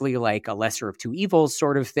basically like a lesser of two evils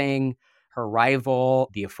sort of thing. Her rival,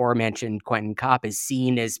 the aforementioned Quentin Kopp, is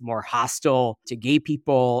seen as more hostile to gay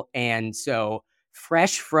people, and so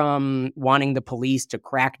fresh from wanting the police to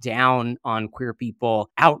crack down on queer people,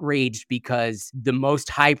 outraged because the most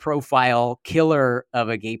high-profile killer of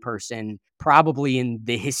a gay person, probably in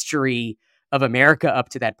the history of America up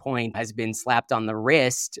to that point, has been slapped on the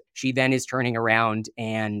wrist. She then is turning around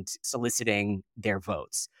and soliciting their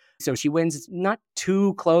votes. So she wins not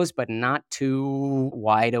too close, but not too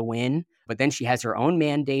wide a win. But then she has her own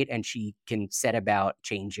mandate, and she can set about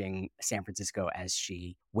changing San Francisco as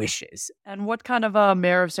she wishes. And what kind of a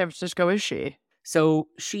mayor of San Francisco is she? So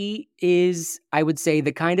she is, I would say,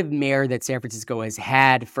 the kind of mayor that San Francisco has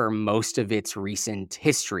had for most of its recent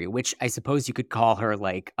history, which I suppose you could call her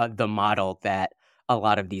like the model that a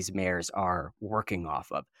lot of these mayors are working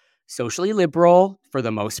off of. Socially liberal for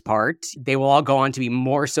the most part. They will all go on to be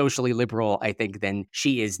more socially liberal, I think, than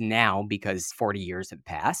she is now because 40 years have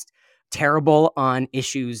passed. Terrible on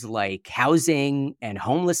issues like housing and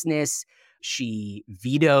homelessness. She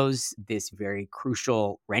vetoes this very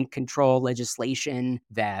crucial rent control legislation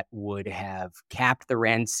that would have capped the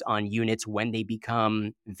rents on units when they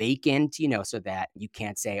become vacant, so that you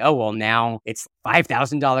can't say, oh, well, now it's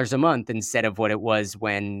 $5,000 a month instead of what it was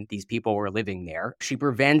when these people were living there. She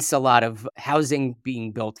prevents a lot of housing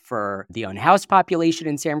being built for the unhoused population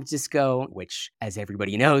in San Francisco, which, as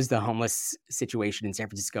everybody knows, the homeless situation in San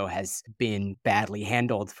Francisco has been badly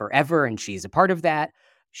handled forever, and she's a part of that.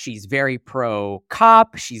 She's very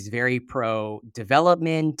pro-cop. She's very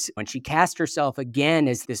pro-development. When she cast herself again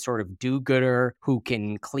as this sort of do-gooder who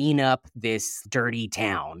can clean up this dirty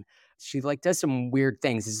town, she does some weird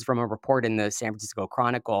things. This is from a report in the San Francisco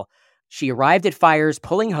Chronicle. She arrived at fires,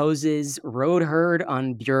 pulling hoses, rode herd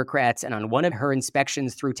on bureaucrats, and on one of her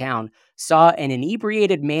inspections through town, saw an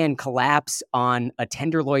inebriated man collapse on a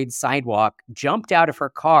Tenderloin sidewalk, jumped out of her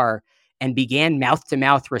car, and began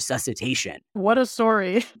mouth-to-mouth resuscitation. What a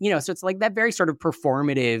story. So it's like that very sort of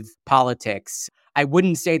performative politics. I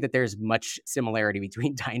wouldn't say that there's much similarity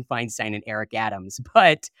between Dianne Feinstein and Eric Adams,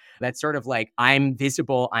 but that's sort of like I'm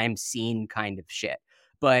visible, I'm seen kind of shit.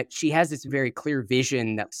 But she has this very clear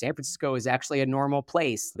vision that San Francisco is actually a normal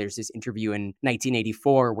place. There's this interview in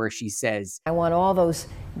 1984 where she says, I want all those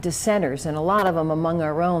dissenters, and a lot of them among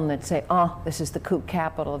our own, that say, oh, this is the kook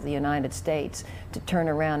capital of the United States, to turn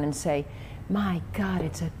around and say, my God,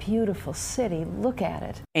 it's a beautiful city. Look at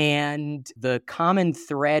it. And the common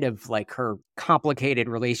thread of her complicated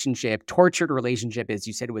relationship, tortured relationship, as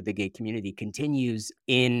you said, with the gay community continues.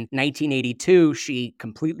 In 1982, she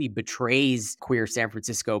completely betrays queer San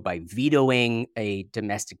Francisco by vetoing a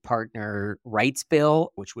domestic partner rights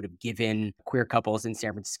bill, which would have given queer couples in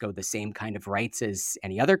San Francisco the same kind of rights as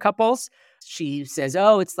any other couples. She says,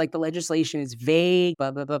 oh, it's the legislation is vague,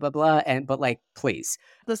 blah, blah, blah, blah, blah. But please.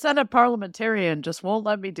 The Senate parliamentarian just won't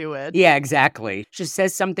let me do it. Yeah, exactly. She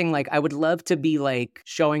says something like, I would love to be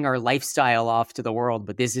showing our lifestyle off to the world,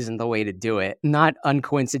 but this isn't the way to do it. Not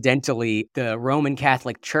uncoincidentally, the Roman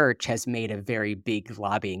Catholic Church has made a very big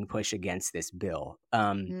lobbying push against this bill.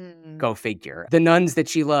 Go figure. The nuns that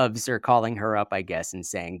she loves are calling her up, I guess, and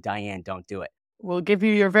saying, Dianne, don't do it. We'll give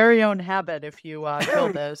you your very own habit if you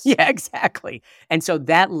kill this. Yeah, exactly. And so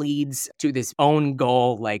that leads to this own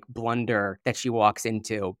goal blunder that she walks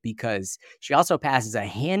into, because she also passes a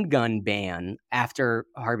handgun ban after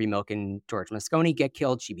Harvey Milk and George Moscone get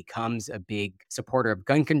killed. She becomes a big supporter of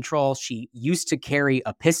gun control. She used to carry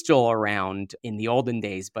a pistol around in the olden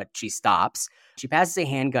days, but she stops. She passes a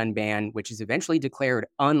handgun ban, which is eventually declared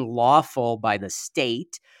unlawful by the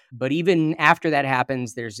state. But even after that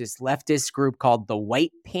happens, there's this leftist group called the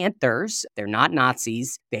White Panthers. They're not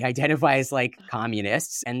Nazis. They identify as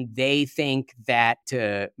communists. And they think that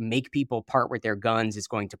to make people part with their guns is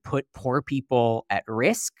going to put poor people at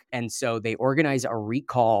risk. And so they organize a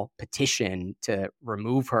recall petition to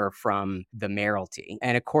remove her from the mayoralty.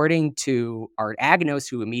 And according to Art Agnos,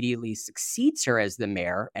 who immediately succeeds her as the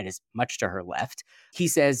mayor and is much to her left, he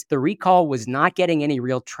says the recall was not getting any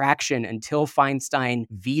real traction until Feinstein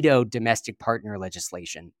vetoed domestic partner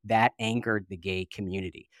legislation. That angered the gay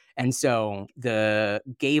community. And so the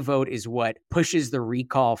gay vote is what pushes the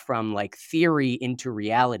recall from theory into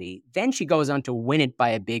reality. Then she goes on to win it by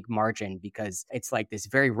a big margin because it's this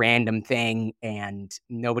very random thing and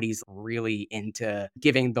nobody's really into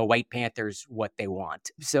giving the White Panthers what they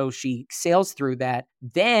want. So she sails through that.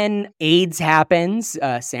 Then AIDS happens.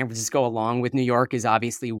 San Francisco, along with New York, is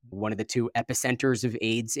obviously one of the two epicenters of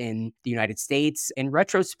AIDS in the United States. In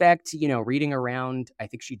retrospect, reading around, I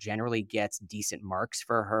think she generally gets decent marks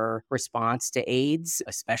for her response to AIDS,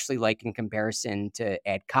 especially in comparison to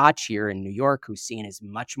Ed Koch here in New York, who's seen as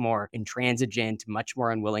much more intransigent, much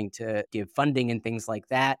more unwilling to give funding and things like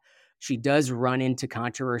that. She does run into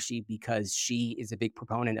controversy because she is a big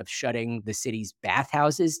proponent of shutting the city's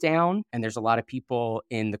bathhouses down. And there's a lot of people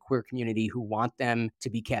in the queer community who want them to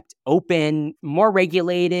be kept open, more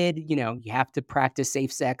regulated. You have to practice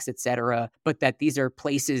safe sex, etc. But that these are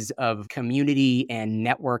places of community and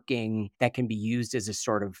networking that can be used as a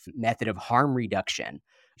sort of method of harm reduction.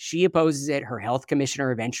 She opposes it. Her health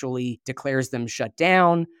commissioner eventually declares them shut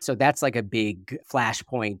down. So that's like a big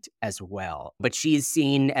flashpoint as well. But she is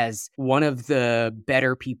seen as one of the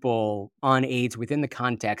better people on AIDS within the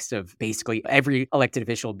context of basically every elected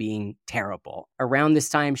official being terrible. Around this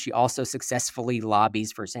time, she also successfully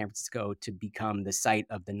lobbies for San Francisco to become the site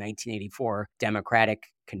of the 1984 Democratic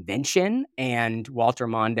Convention. And Walter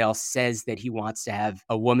Mondale says that he wants to have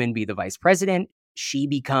a woman be the vice president. She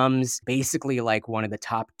becomes basically like one of the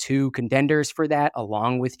top two contenders for that,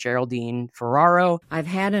 along with Geraldine Ferraro. I've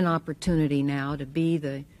had an opportunity now to be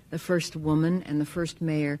the first woman and the first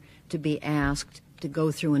mayor to be asked to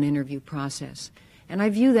go through an interview process. And I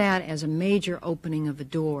view that as a major opening of a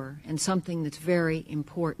door and something that's very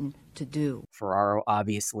important to do. Ferraro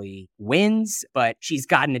obviously wins, but she's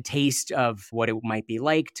gotten a taste of what it might be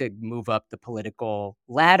like to move up the political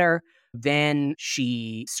ladder. Then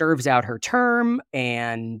she serves out her term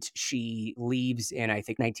and she leaves in, I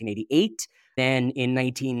think, 1988. Then in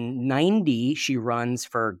 1990, she runs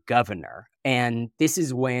for governor. And this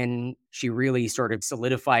is when she really sort of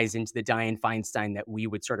solidifies into the Dianne Feinstein that we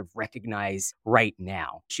would sort of recognize right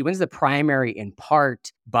now. She wins the primary in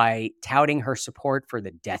part by touting her support for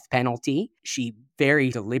the death penalty. She very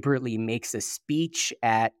deliberately makes a speech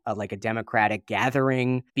at a Democratic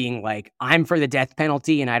gathering being like, I'm for the death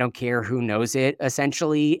penalty and I don't care who knows it,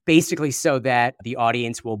 essentially, basically so that the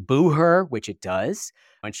audience will boo her, which it does.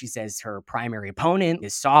 When she says her primary opponent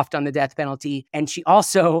is soft on the death penalty. And she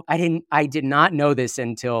also, I did not know this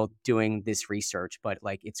until doing this research, but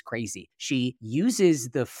it's crazy. She uses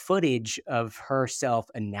the footage of herself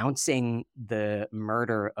announcing the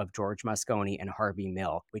murder of George Moscone and Harvey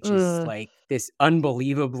Milk, which is this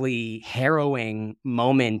unbelievably harrowing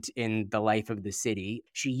moment in the life of the city.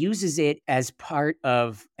 She uses it as part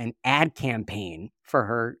of an ad campaign for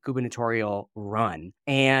her gubernatorial run.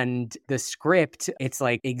 And the script, it's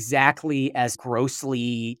exactly as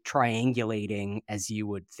grossly triangulating as you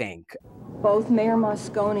would think. Both Mayor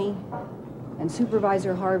Moscone and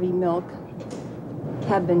Supervisor Harvey Milk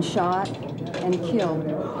have been shot and killed.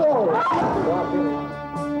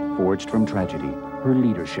 Forged from tragedy, her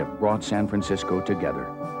leadership brought San Francisco together.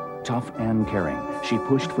 Tough and caring, she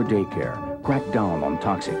pushed for daycare, cracked down on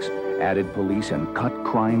toxics, added police, and cut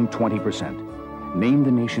crime 20%. Named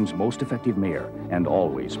the nation's most effective mayor and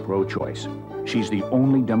always pro-choice. She's the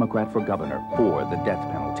only Democrat for governor for the death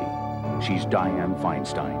penalty. She's Dianne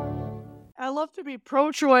Feinstein. I love to be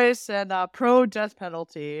pro-choice and pro-death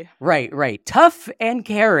penalty. Right. Tough and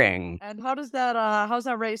caring. And how's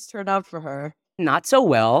that race turn out for her? Not so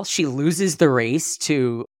well. She loses the race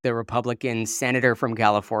to the Republican senator from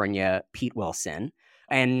California, Pete Wilson.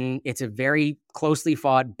 And it's a very closely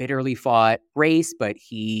fought, bitterly fought race, but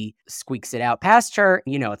he squeaks it out past her.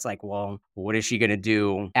 It's well, what is she going to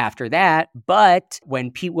do after that? But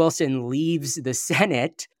when Pete Wilson leaves the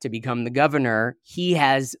Senate to become the governor, he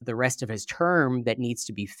has the rest of his term that needs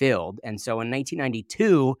to be filled. And so in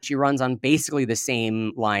 1992, she runs on basically the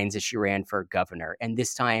same lines as she ran for governor. And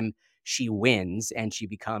this time she wins and she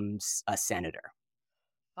becomes a senator.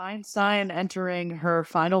 Feinstein entering her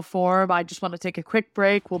final form. I just want to take a quick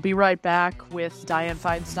break. We'll be right back with Dianne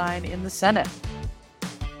Feinstein in the Senate.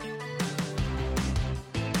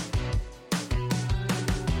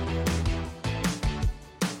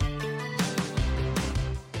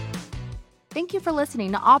 Thank you for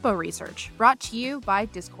listening to Oppo Research, brought to you by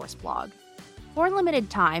Discourse Blog. For a limited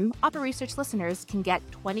time, Oppo Research listeners can get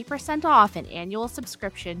 20% off an annual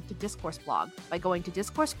subscription to Discourse Blog by going to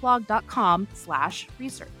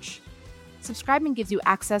discourseblog.com/research. Subscribing gives you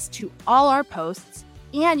access to all our posts,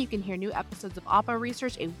 and you can hear new episodes of Oppo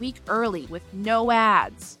Research a week early with no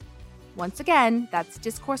ads. Once again, that's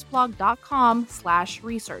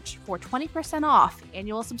discourseblog.com/research for 20% off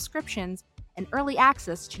annual subscriptions and early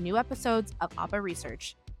access to new episodes of Oppo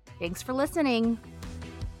Research. Thanks for listening.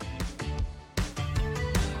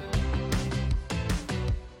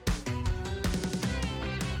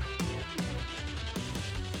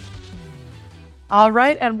 All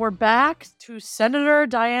right, and we're back to Senator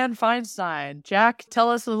Dianne Feinstein. Jack,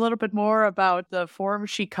 tell us a little bit more about the form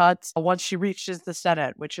she cuts once she reaches the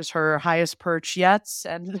Senate, which is her highest perch yet,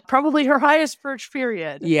 and probably her highest perch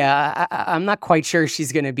period. Yeah, I'm not quite sure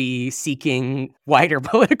she's going to be seeking wider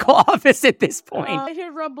political office at this point. I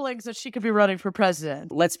hear rumblings that she could be running for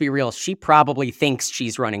president. Let's be real. She probably thinks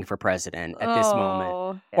she's running for president at this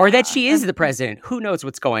moment. Yeah. Or that she is the president. Who knows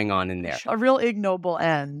what's going on in there? A real ignoble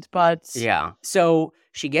end, but... Yeah. So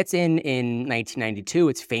she gets in 1992.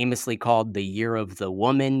 It's famously called the Year of the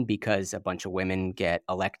Woman because a bunch of women get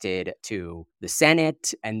elected to the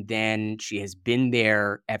Senate. And then she has been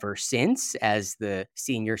there ever since as the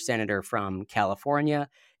senior senator from California.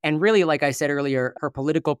 And really, like I said earlier, her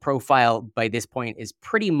political profile by this point is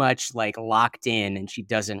pretty much like locked in, and she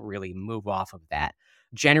doesn't really move off of that.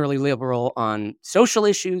 Generally liberal on social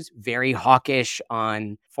issues, very hawkish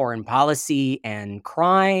on foreign policy and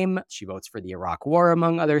crime. She votes for the Iraq War,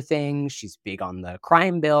 among other things. She's big on the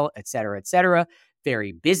crime bill, et cetera, et cetera.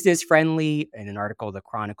 Very business friendly. In an article, the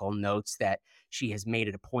Chronicle notes that she has made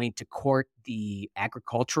it a point to court the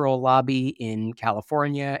agricultural lobby in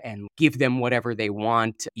California and give them whatever they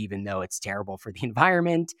want, even though it's terrible for the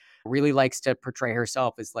environment. Really likes to portray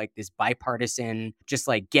herself as like this bipartisan, just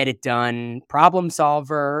like get it done problem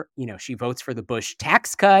solver. You know, she votes for the Bush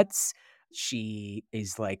tax cuts. She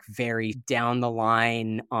is like very down the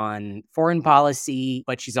line on foreign policy,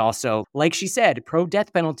 but she's also, like she said,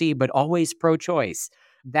 pro-death penalty, but always pro-choice.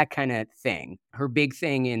 That kind of thing. Her big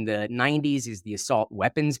thing in the 90s is the assault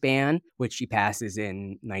weapons ban, which she passes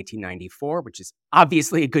in 1994, which is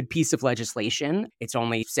obviously a good piece of legislation. It's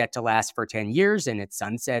only set to last for 10 years and it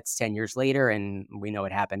sunsets 10 years later, and we know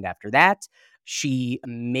what happened after that. She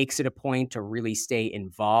makes it a point to really stay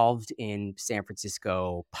involved in San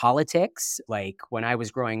Francisco politics. Like when I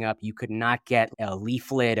was growing up, you could not get a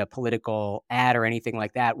leaflet, a political ad or anything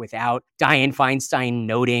like that without Dianne Feinstein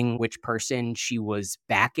noting which person she was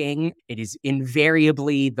backing. It is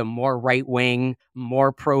invariably the more right-wing,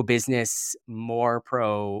 more pro-business, more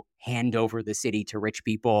pro-hand over the city to rich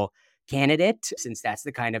people candidate, since that's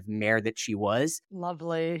the kind of mayor that she was.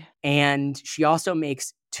 Lovely. And she also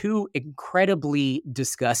makes two incredibly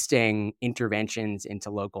disgusting interventions into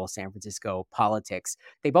local San Francisco politics.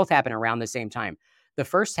 They both happen around the same time. The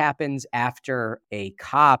first happens after a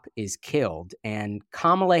cop is killed, and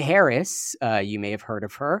Kamala Harris, you may have heard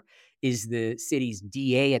of her, is the city's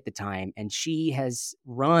DA at the time, and she has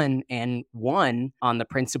run and won on the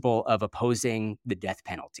principle of opposing the death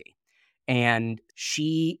penalty. And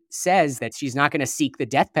she says that she's not going to seek the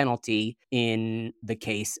death penalty in the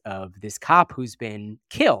case of this cop who's been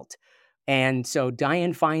killed. And so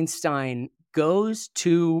Dianne Feinstein goes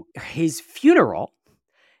to his funeral,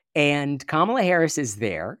 and Kamala Harris is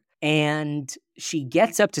there, and she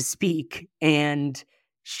gets up to speak, and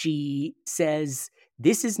she says,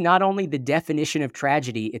 "This is not only the definition of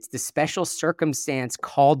tragedy, it's the special circumstance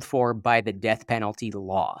called for by the death penalty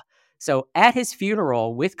law." So at his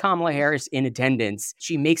funeral, with Kamala Harris in attendance,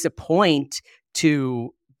 she makes a point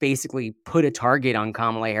to basically put a target on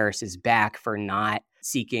Kamala Harris's back for not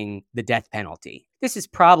seeking the death penalty. This is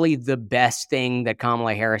probably the best thing that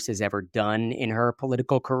Kamala Harris has ever done in her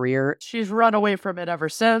political career. She's run away from it ever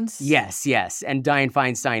since. Yes. And Dianne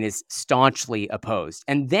Feinstein is staunchly opposed.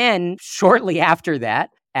 And then shortly after that,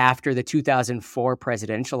 after the 2004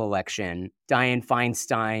 presidential election, Dianne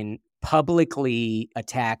Feinstein publicly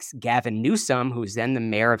attacks Gavin Newsom, who's then the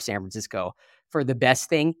mayor of San Francisco, for the best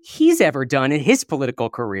thing he's ever done in his political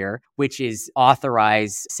career, which is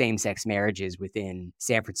authorize same-sex marriages within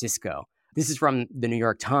San Francisco. This is from the New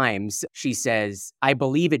York Times. She says, "I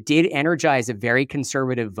believe it did energize a very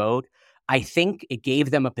conservative vote. I think it gave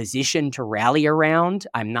them a position to rally around.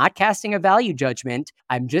 I'm not casting a value judgment.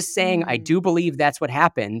 I'm just saying I do believe that's what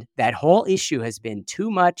happened. That whole issue has been too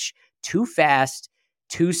much, too fast,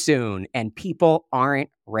 too soon, and people aren't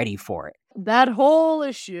ready for it." That whole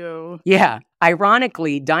issue. Yeah.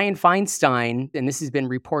 Ironically, Dianne Feinstein, and this has been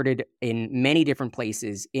reported in many different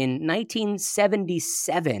places, in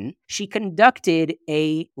 1977, she conducted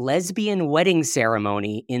a lesbian wedding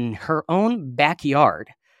ceremony in her own backyard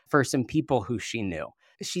for some people who she knew.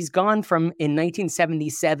 She's gone from, in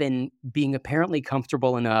 1977, being apparently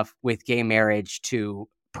comfortable enough with gay marriage to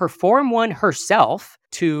perform one herself,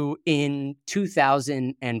 to in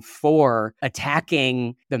 2004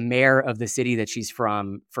 attacking the mayor of the city that she's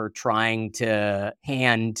from for trying to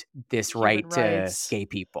hand this right to gay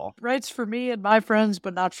people. Rights for me and my friends,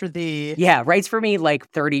 but not for thee. Yeah, rights for me like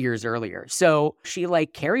 30 years earlier. So she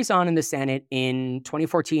like carries on in the Senate. In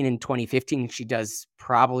 2014 and 2015, she does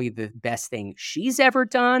probably the best thing she's ever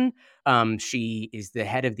done. She is the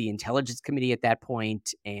head of the Intelligence Committee at that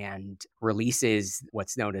point and releases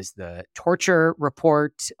what's known as the torture report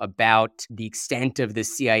about the extent of the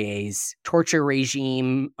CIA's torture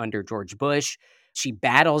regime under George Bush. She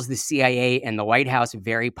battles the CIA and the White House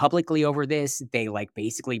very publicly over this. They like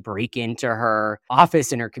basically break into her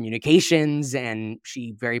office and her communications, and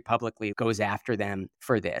she very publicly goes after them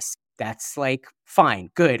for this. That's like, fine,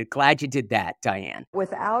 good, glad you did that, Dianne.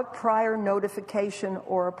 Without prior notification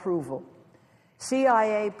or approval,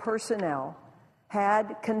 CIA personnel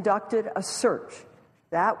had conducted a search,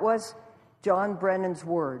 that was John Brennan's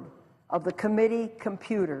word, of the committee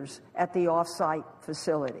computers at the off-site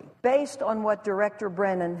facility. Based on what Director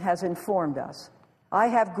Brennan has informed us, I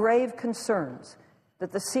have grave concerns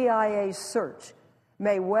that the CIA's search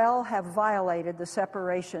may well have violated the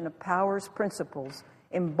separation of powers principles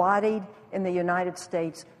embodied in the United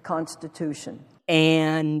States Constitution.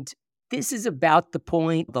 And this is about the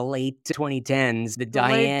point, the late 2010s,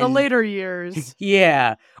 The later years.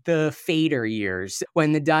 Yeah, the fader years,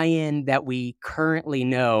 when the Dianne that we currently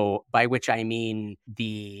know, by which I mean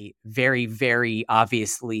the very, very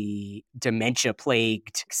obviously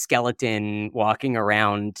dementia-plagued skeleton walking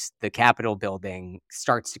around the Capitol building,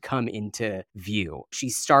 starts to come into view.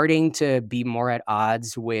 She's starting to be more at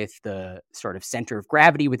odds with the sort of center of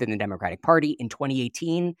gravity within the Democratic Party. In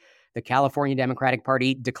 2018, the California Democratic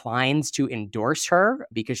Party declines to endorse her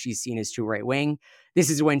because she's seen as too right-wing. This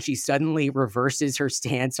is when she suddenly reverses her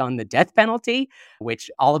stance on the death penalty, which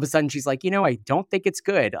all of a sudden she's like, I don't think it's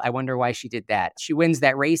good. I wonder why she did that. She wins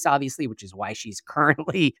that race, obviously, which is why she's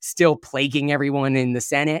currently still plaguing everyone in the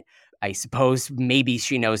Senate. I suppose maybe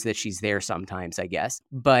she knows that she's there sometimes, I guess.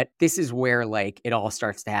 But this is where it all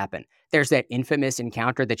starts to happen. There's that infamous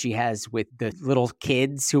encounter that she has with the little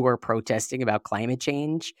kids who are protesting about climate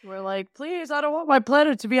change. We're like, please, I don't want my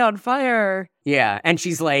planet to be on fire. Yeah, and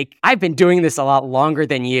she's like, I've been doing this a lot longer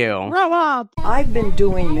than you. Grow up. I've been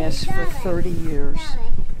doing this for 30 years.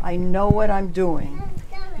 I know what I'm doing.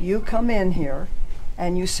 You come in here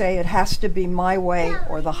and you say it has to be my way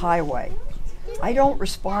or the highway. I don't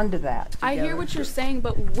respond to that. I hear what you're saying,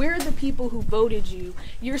 but we're the people who voted you.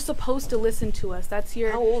 You're supposed to listen to us. That's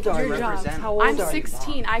your job. I'm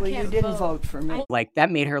 16. I can't you didn't vote for me. That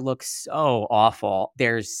made her look so awful.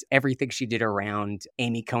 There's everything she did around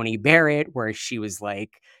Amy Coney Barrett, where she was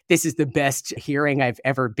like, this is the best hearing I've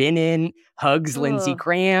ever been in. Hugs Lindsey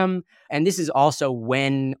Graham. And this is also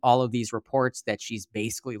when all of these reports that she's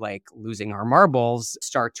basically losing her marbles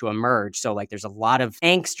start to emerge. So there's a lot of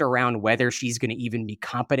angst around whether she's going to even be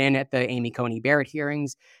competent at the Amy Coney Barrett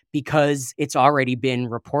hearings, because it's already been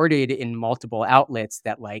reported in multiple outlets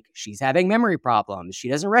that she's having memory problems. She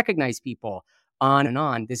doesn't recognize people. On and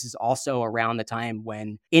on. This is also around the time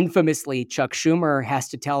when infamously Chuck Schumer has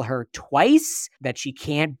to tell her twice that she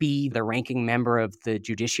can't be the ranking member of the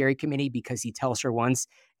Judiciary Committee because he tells her once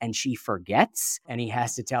and she forgets, and he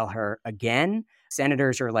has to tell her again.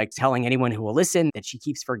 Senators are telling anyone who will listen that she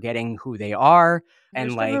keeps forgetting who they are.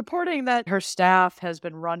 There's been reporting that her staff has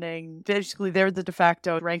been running, basically they're the de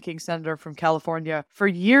facto ranking senator from California for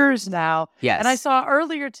years now. Yes. And I saw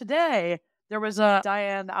earlier today, there was a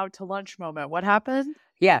Dianne out to lunch moment. What happened?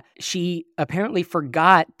 Yeah, she apparently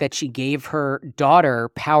forgot that she gave her daughter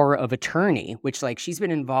power of attorney, which she's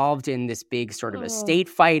been involved in this big sort of estate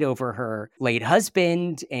fight over her late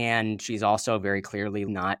husband. And she's also very clearly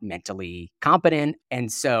not mentally competent.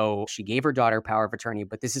 And so she gave her daughter power of attorney.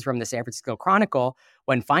 But this is from the San Francisco Chronicle.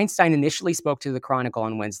 When Feinstein initially spoke to the Chronicle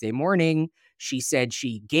on Wednesday morning, she said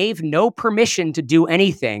she gave no permission to do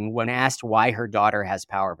anything when asked why her daughter has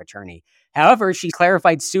power of attorney. However, she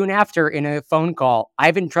clarified soon after in a phone call,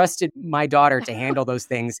 I've entrusted my daughter to handle those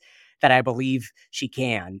things that I believe she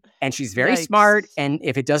can. And she's very smart. And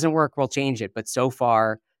if it doesn't work, we'll change it. But so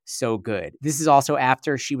far, so good. This is also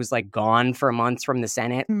after she was gone for months from the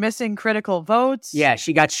Senate. Missing critical votes. Yeah,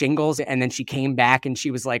 she got shingles and then she came back and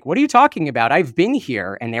she was like, what are you talking about? I've been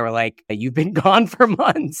here. And they were like, you've been gone for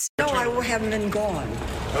months. No, I haven't been gone.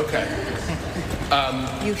 Okay.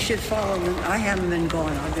 You should follow me. I haven't been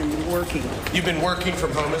gone. I've been working. You've been working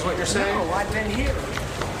from home is what you're saying? No, I've been here.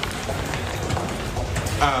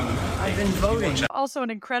 I've been voting. Also an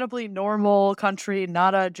incredibly normal country,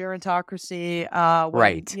 not a gerontocracy.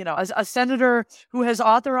 Right. A senator who has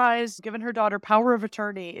given her daughter power of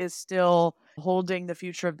attorney is still holding the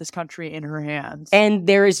future of this country in her hands. And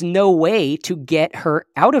there is no way to get her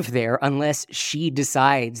out of there unless she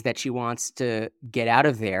decides that she wants to get out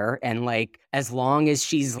of there. And as long as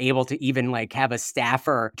she's able to even have a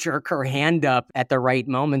staffer jerk her hand up at the right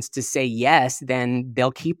moments to say yes, then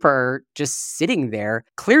they'll keep her just sitting there,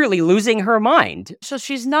 clearly losing her mind. So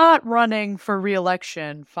she's not running for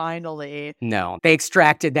re-election, finally. No, they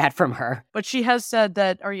extracted that from her. But she has said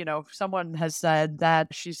that, or, someone has said that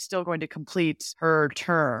she's still going to complete her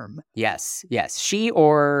term. Yes. She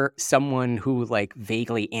or someone who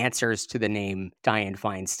vaguely answers to the name Dianne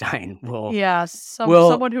Feinstein will. Yeah,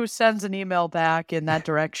 someone who sends an email back in that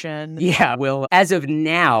direction. Yeah, will, as of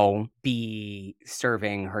now, be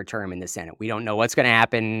serving her term in the Senate. We don't know what's going to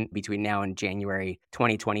happen between now and January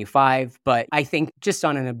 2025, but I think just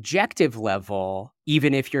on an objective level,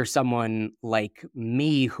 even if you're someone like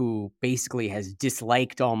me who basically has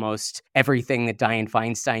disliked almost everything that Dianne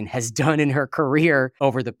Feinstein has done in her career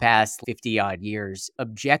over the past 50-odd years,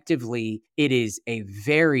 objectively, it is a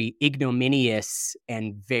very ignominious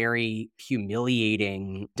and very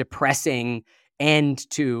humiliating, depressing, end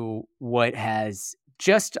to what has,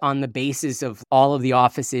 just on the basis of all of the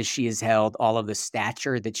offices she has held, all of the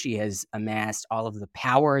stature that she has amassed, all of the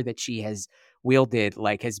power that she has wielded,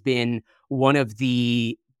 like, has been one of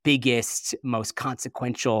the biggest, most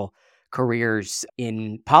consequential careers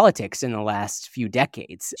in politics in the last few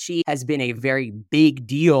decades. She has been a very big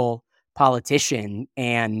deal politician,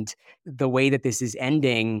 and the way that this is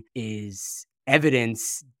ending is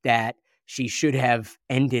evidence that she should have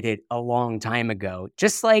ended it a long time ago,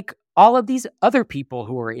 just like all of these other people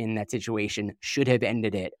who were in that situation should have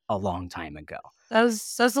ended it a long time ago. That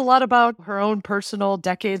says a lot about her own personal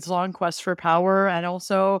decades-long quest for power, and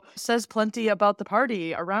also says plenty about the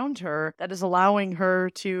party around her that is allowing her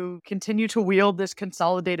to continue to wield this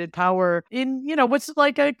consolidated power in, what's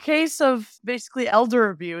like a case of basically elder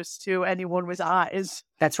abuse to anyone with eyes.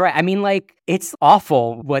 That's right. I mean, like, it's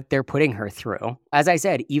awful what they're putting her through. As I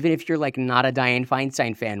said, even if you're like not a Dianne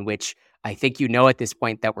Feinstein fan, which I think you know at this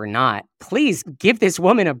point that we're not, please give this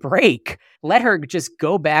woman a break. Let her just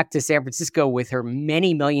go back to San Francisco with her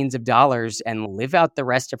many millions of dollars and live out the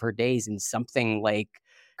rest of her days in something like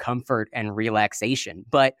comfort and relaxation.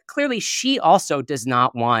 But clearly she also does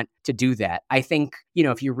not want to do that. I think,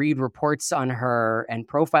 if you read reports on her and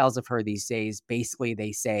profiles of her these days, basically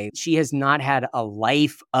they say she has not had a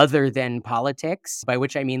life other than politics, by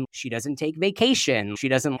which I mean she doesn't take vacation. She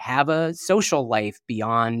doesn't have a social life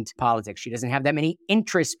beyond politics. She doesn't have that many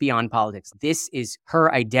interests beyond politics. This is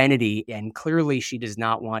her identity, and clearly she does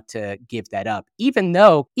not want to give that up, even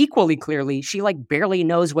though equally clearly she barely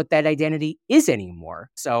knows what that identity is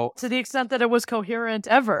anymore. So to the extent that it was coherent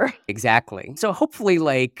ever. Exactly. So hopefully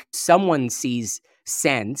someone sees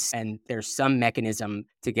sense and there's some mechanism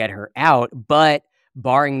to get her out. But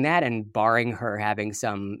barring that and barring her having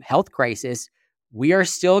some health crisis, we are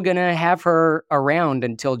still going to have her around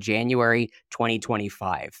until January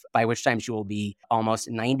 2025, by which time she will be almost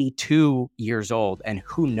 92 years old. And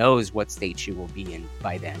who knows what state she will be in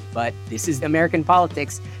by then. But this is American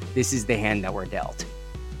politics. This is the hand that we're dealt.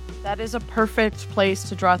 That is a perfect place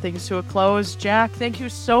to draw things to a close. Jack, thank you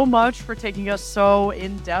so much for taking us so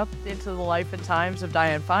in-depth into the life and times of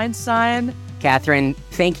Dianne Feinstein. Katherine,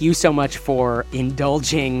 thank you so much for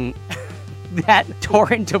indulging that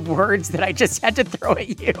torrent of words that I just had to throw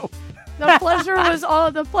at you. The pleasure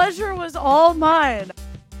was all mine.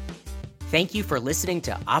 Thank you for listening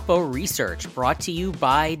to Oppo Research, brought to you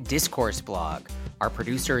by Discourse Blog. Our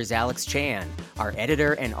producer is Alex Chan. Our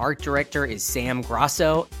editor and art director is Sam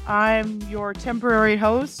Grosso. I'm your temporary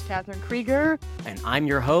host, Katherine Krueger. And I'm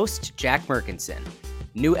your host, Jack Merkinson.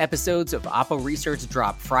 New episodes of Oppo Research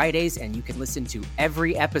drop Fridays, and you can listen to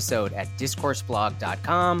every episode at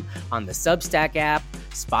discourseblog.com, on the Substack app,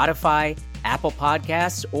 Spotify, Apple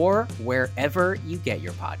Podcasts, or wherever you get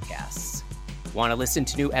your podcasts. Want to listen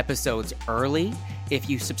to new episodes early? If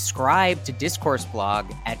you subscribe to Discourse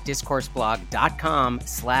Blog at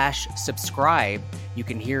discourseblog.com/subscribe, you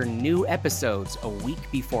can hear new episodes a week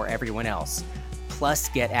before everyone else, plus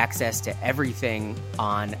get access to everything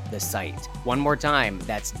on the site. One more time,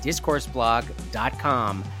 that's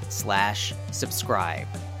discourseblog.com/subscribe.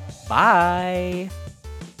 Bye.